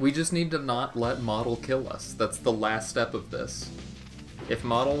 We just need to not let Model kill us. That's the last step of this. If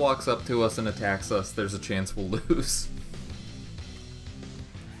Model walks up to us and attacks us, there's a chance we'll lose.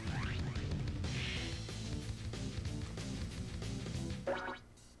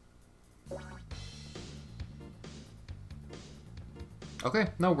 Okay,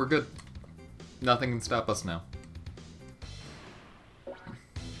 no, we're good. Nothing can stop us now.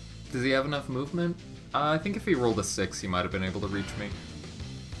 Does he have enough movement? I think if he rolled a 6, he might have been able to reach me.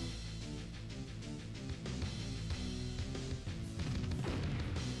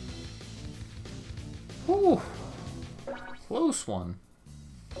 Whew. Close one.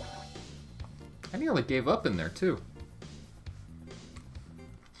 I nearly gave up in there, too.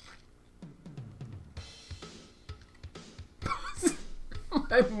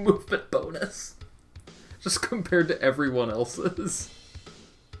 My movement bonus. Just compared to everyone else's.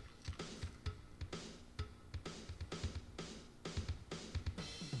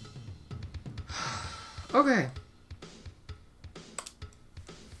 Okay.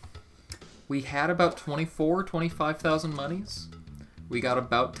 We had about 25,000 monies. We got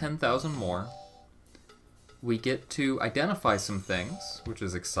about 10,000 more. We get to identify some things, which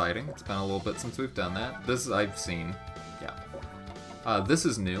is exciting. It's been a little bit since we've done that. This I've seen. Yeah. This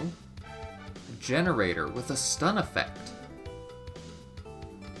is new. A generator with a stun effect.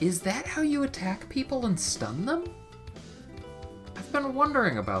 Is that how you attack people and stun them? I've been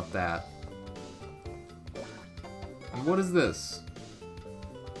wondering about that. And what is this?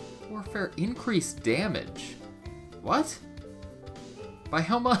 Warfare increased damage. What? By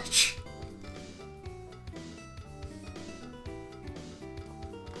how much?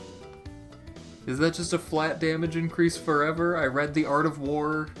 Is that just a flat damage increase forever? I read The Art of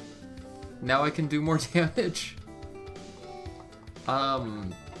War. Now I can do more damage.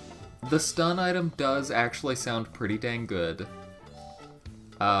 The stun item does actually sound pretty dang good.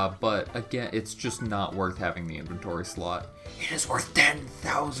 But again, it's just not worth having the inventory slot. It is worth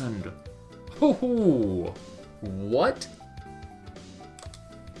 10,000! Ooh, what?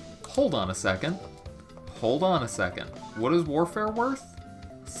 Hold on a second. Hold on a second. What is warfare worth?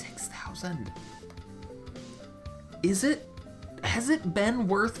 6,000. Is it? Has it been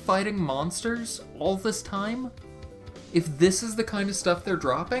worth fighting monsters all this time? If this is the kind of stuff they're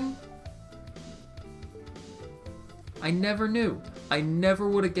dropping? I never knew. I never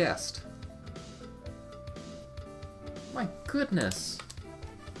would have guessed. My goodness.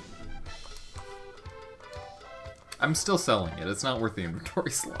 I'm still selling it. It's not worth the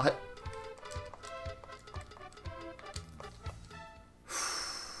inventory slot.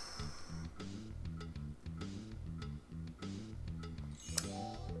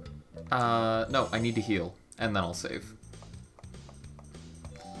 No, I need to heal, and then I'll save.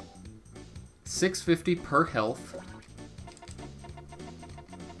 650 per health.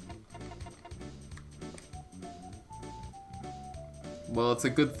 Well, it's a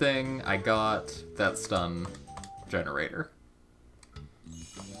good thing I got that stun generator.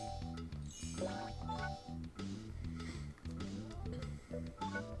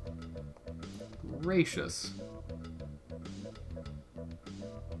 Gracious.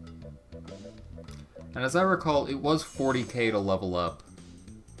 And as I recall, it was 40k to level up.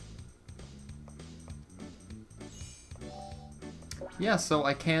 Yeah, so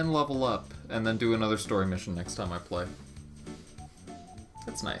I can level up and then do another story mission next time I play.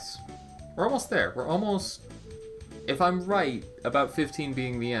 That's nice. We're almost there. We're almost... If I'm right about 15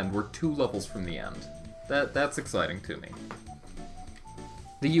 being the end, we're 2 levels from the end. That's exciting to me.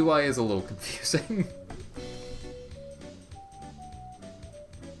 The UI is a little confusing.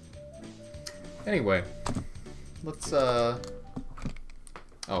 Anyway, let's, oh,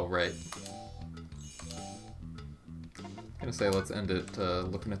 right. I'm gonna say let's end it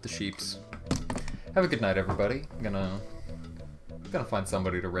looking at the sheeps. Have a good night, everybody. I'm gonna find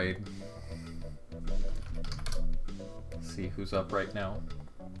somebody to raid. See who's up right now.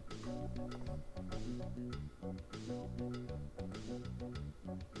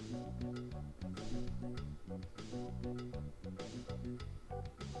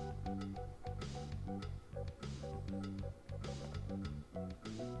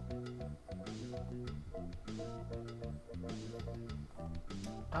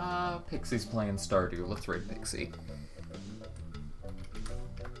 Pixie's playing Stardew. Let's raid Pixie.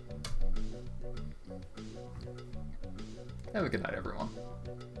 Have a good night, everyone.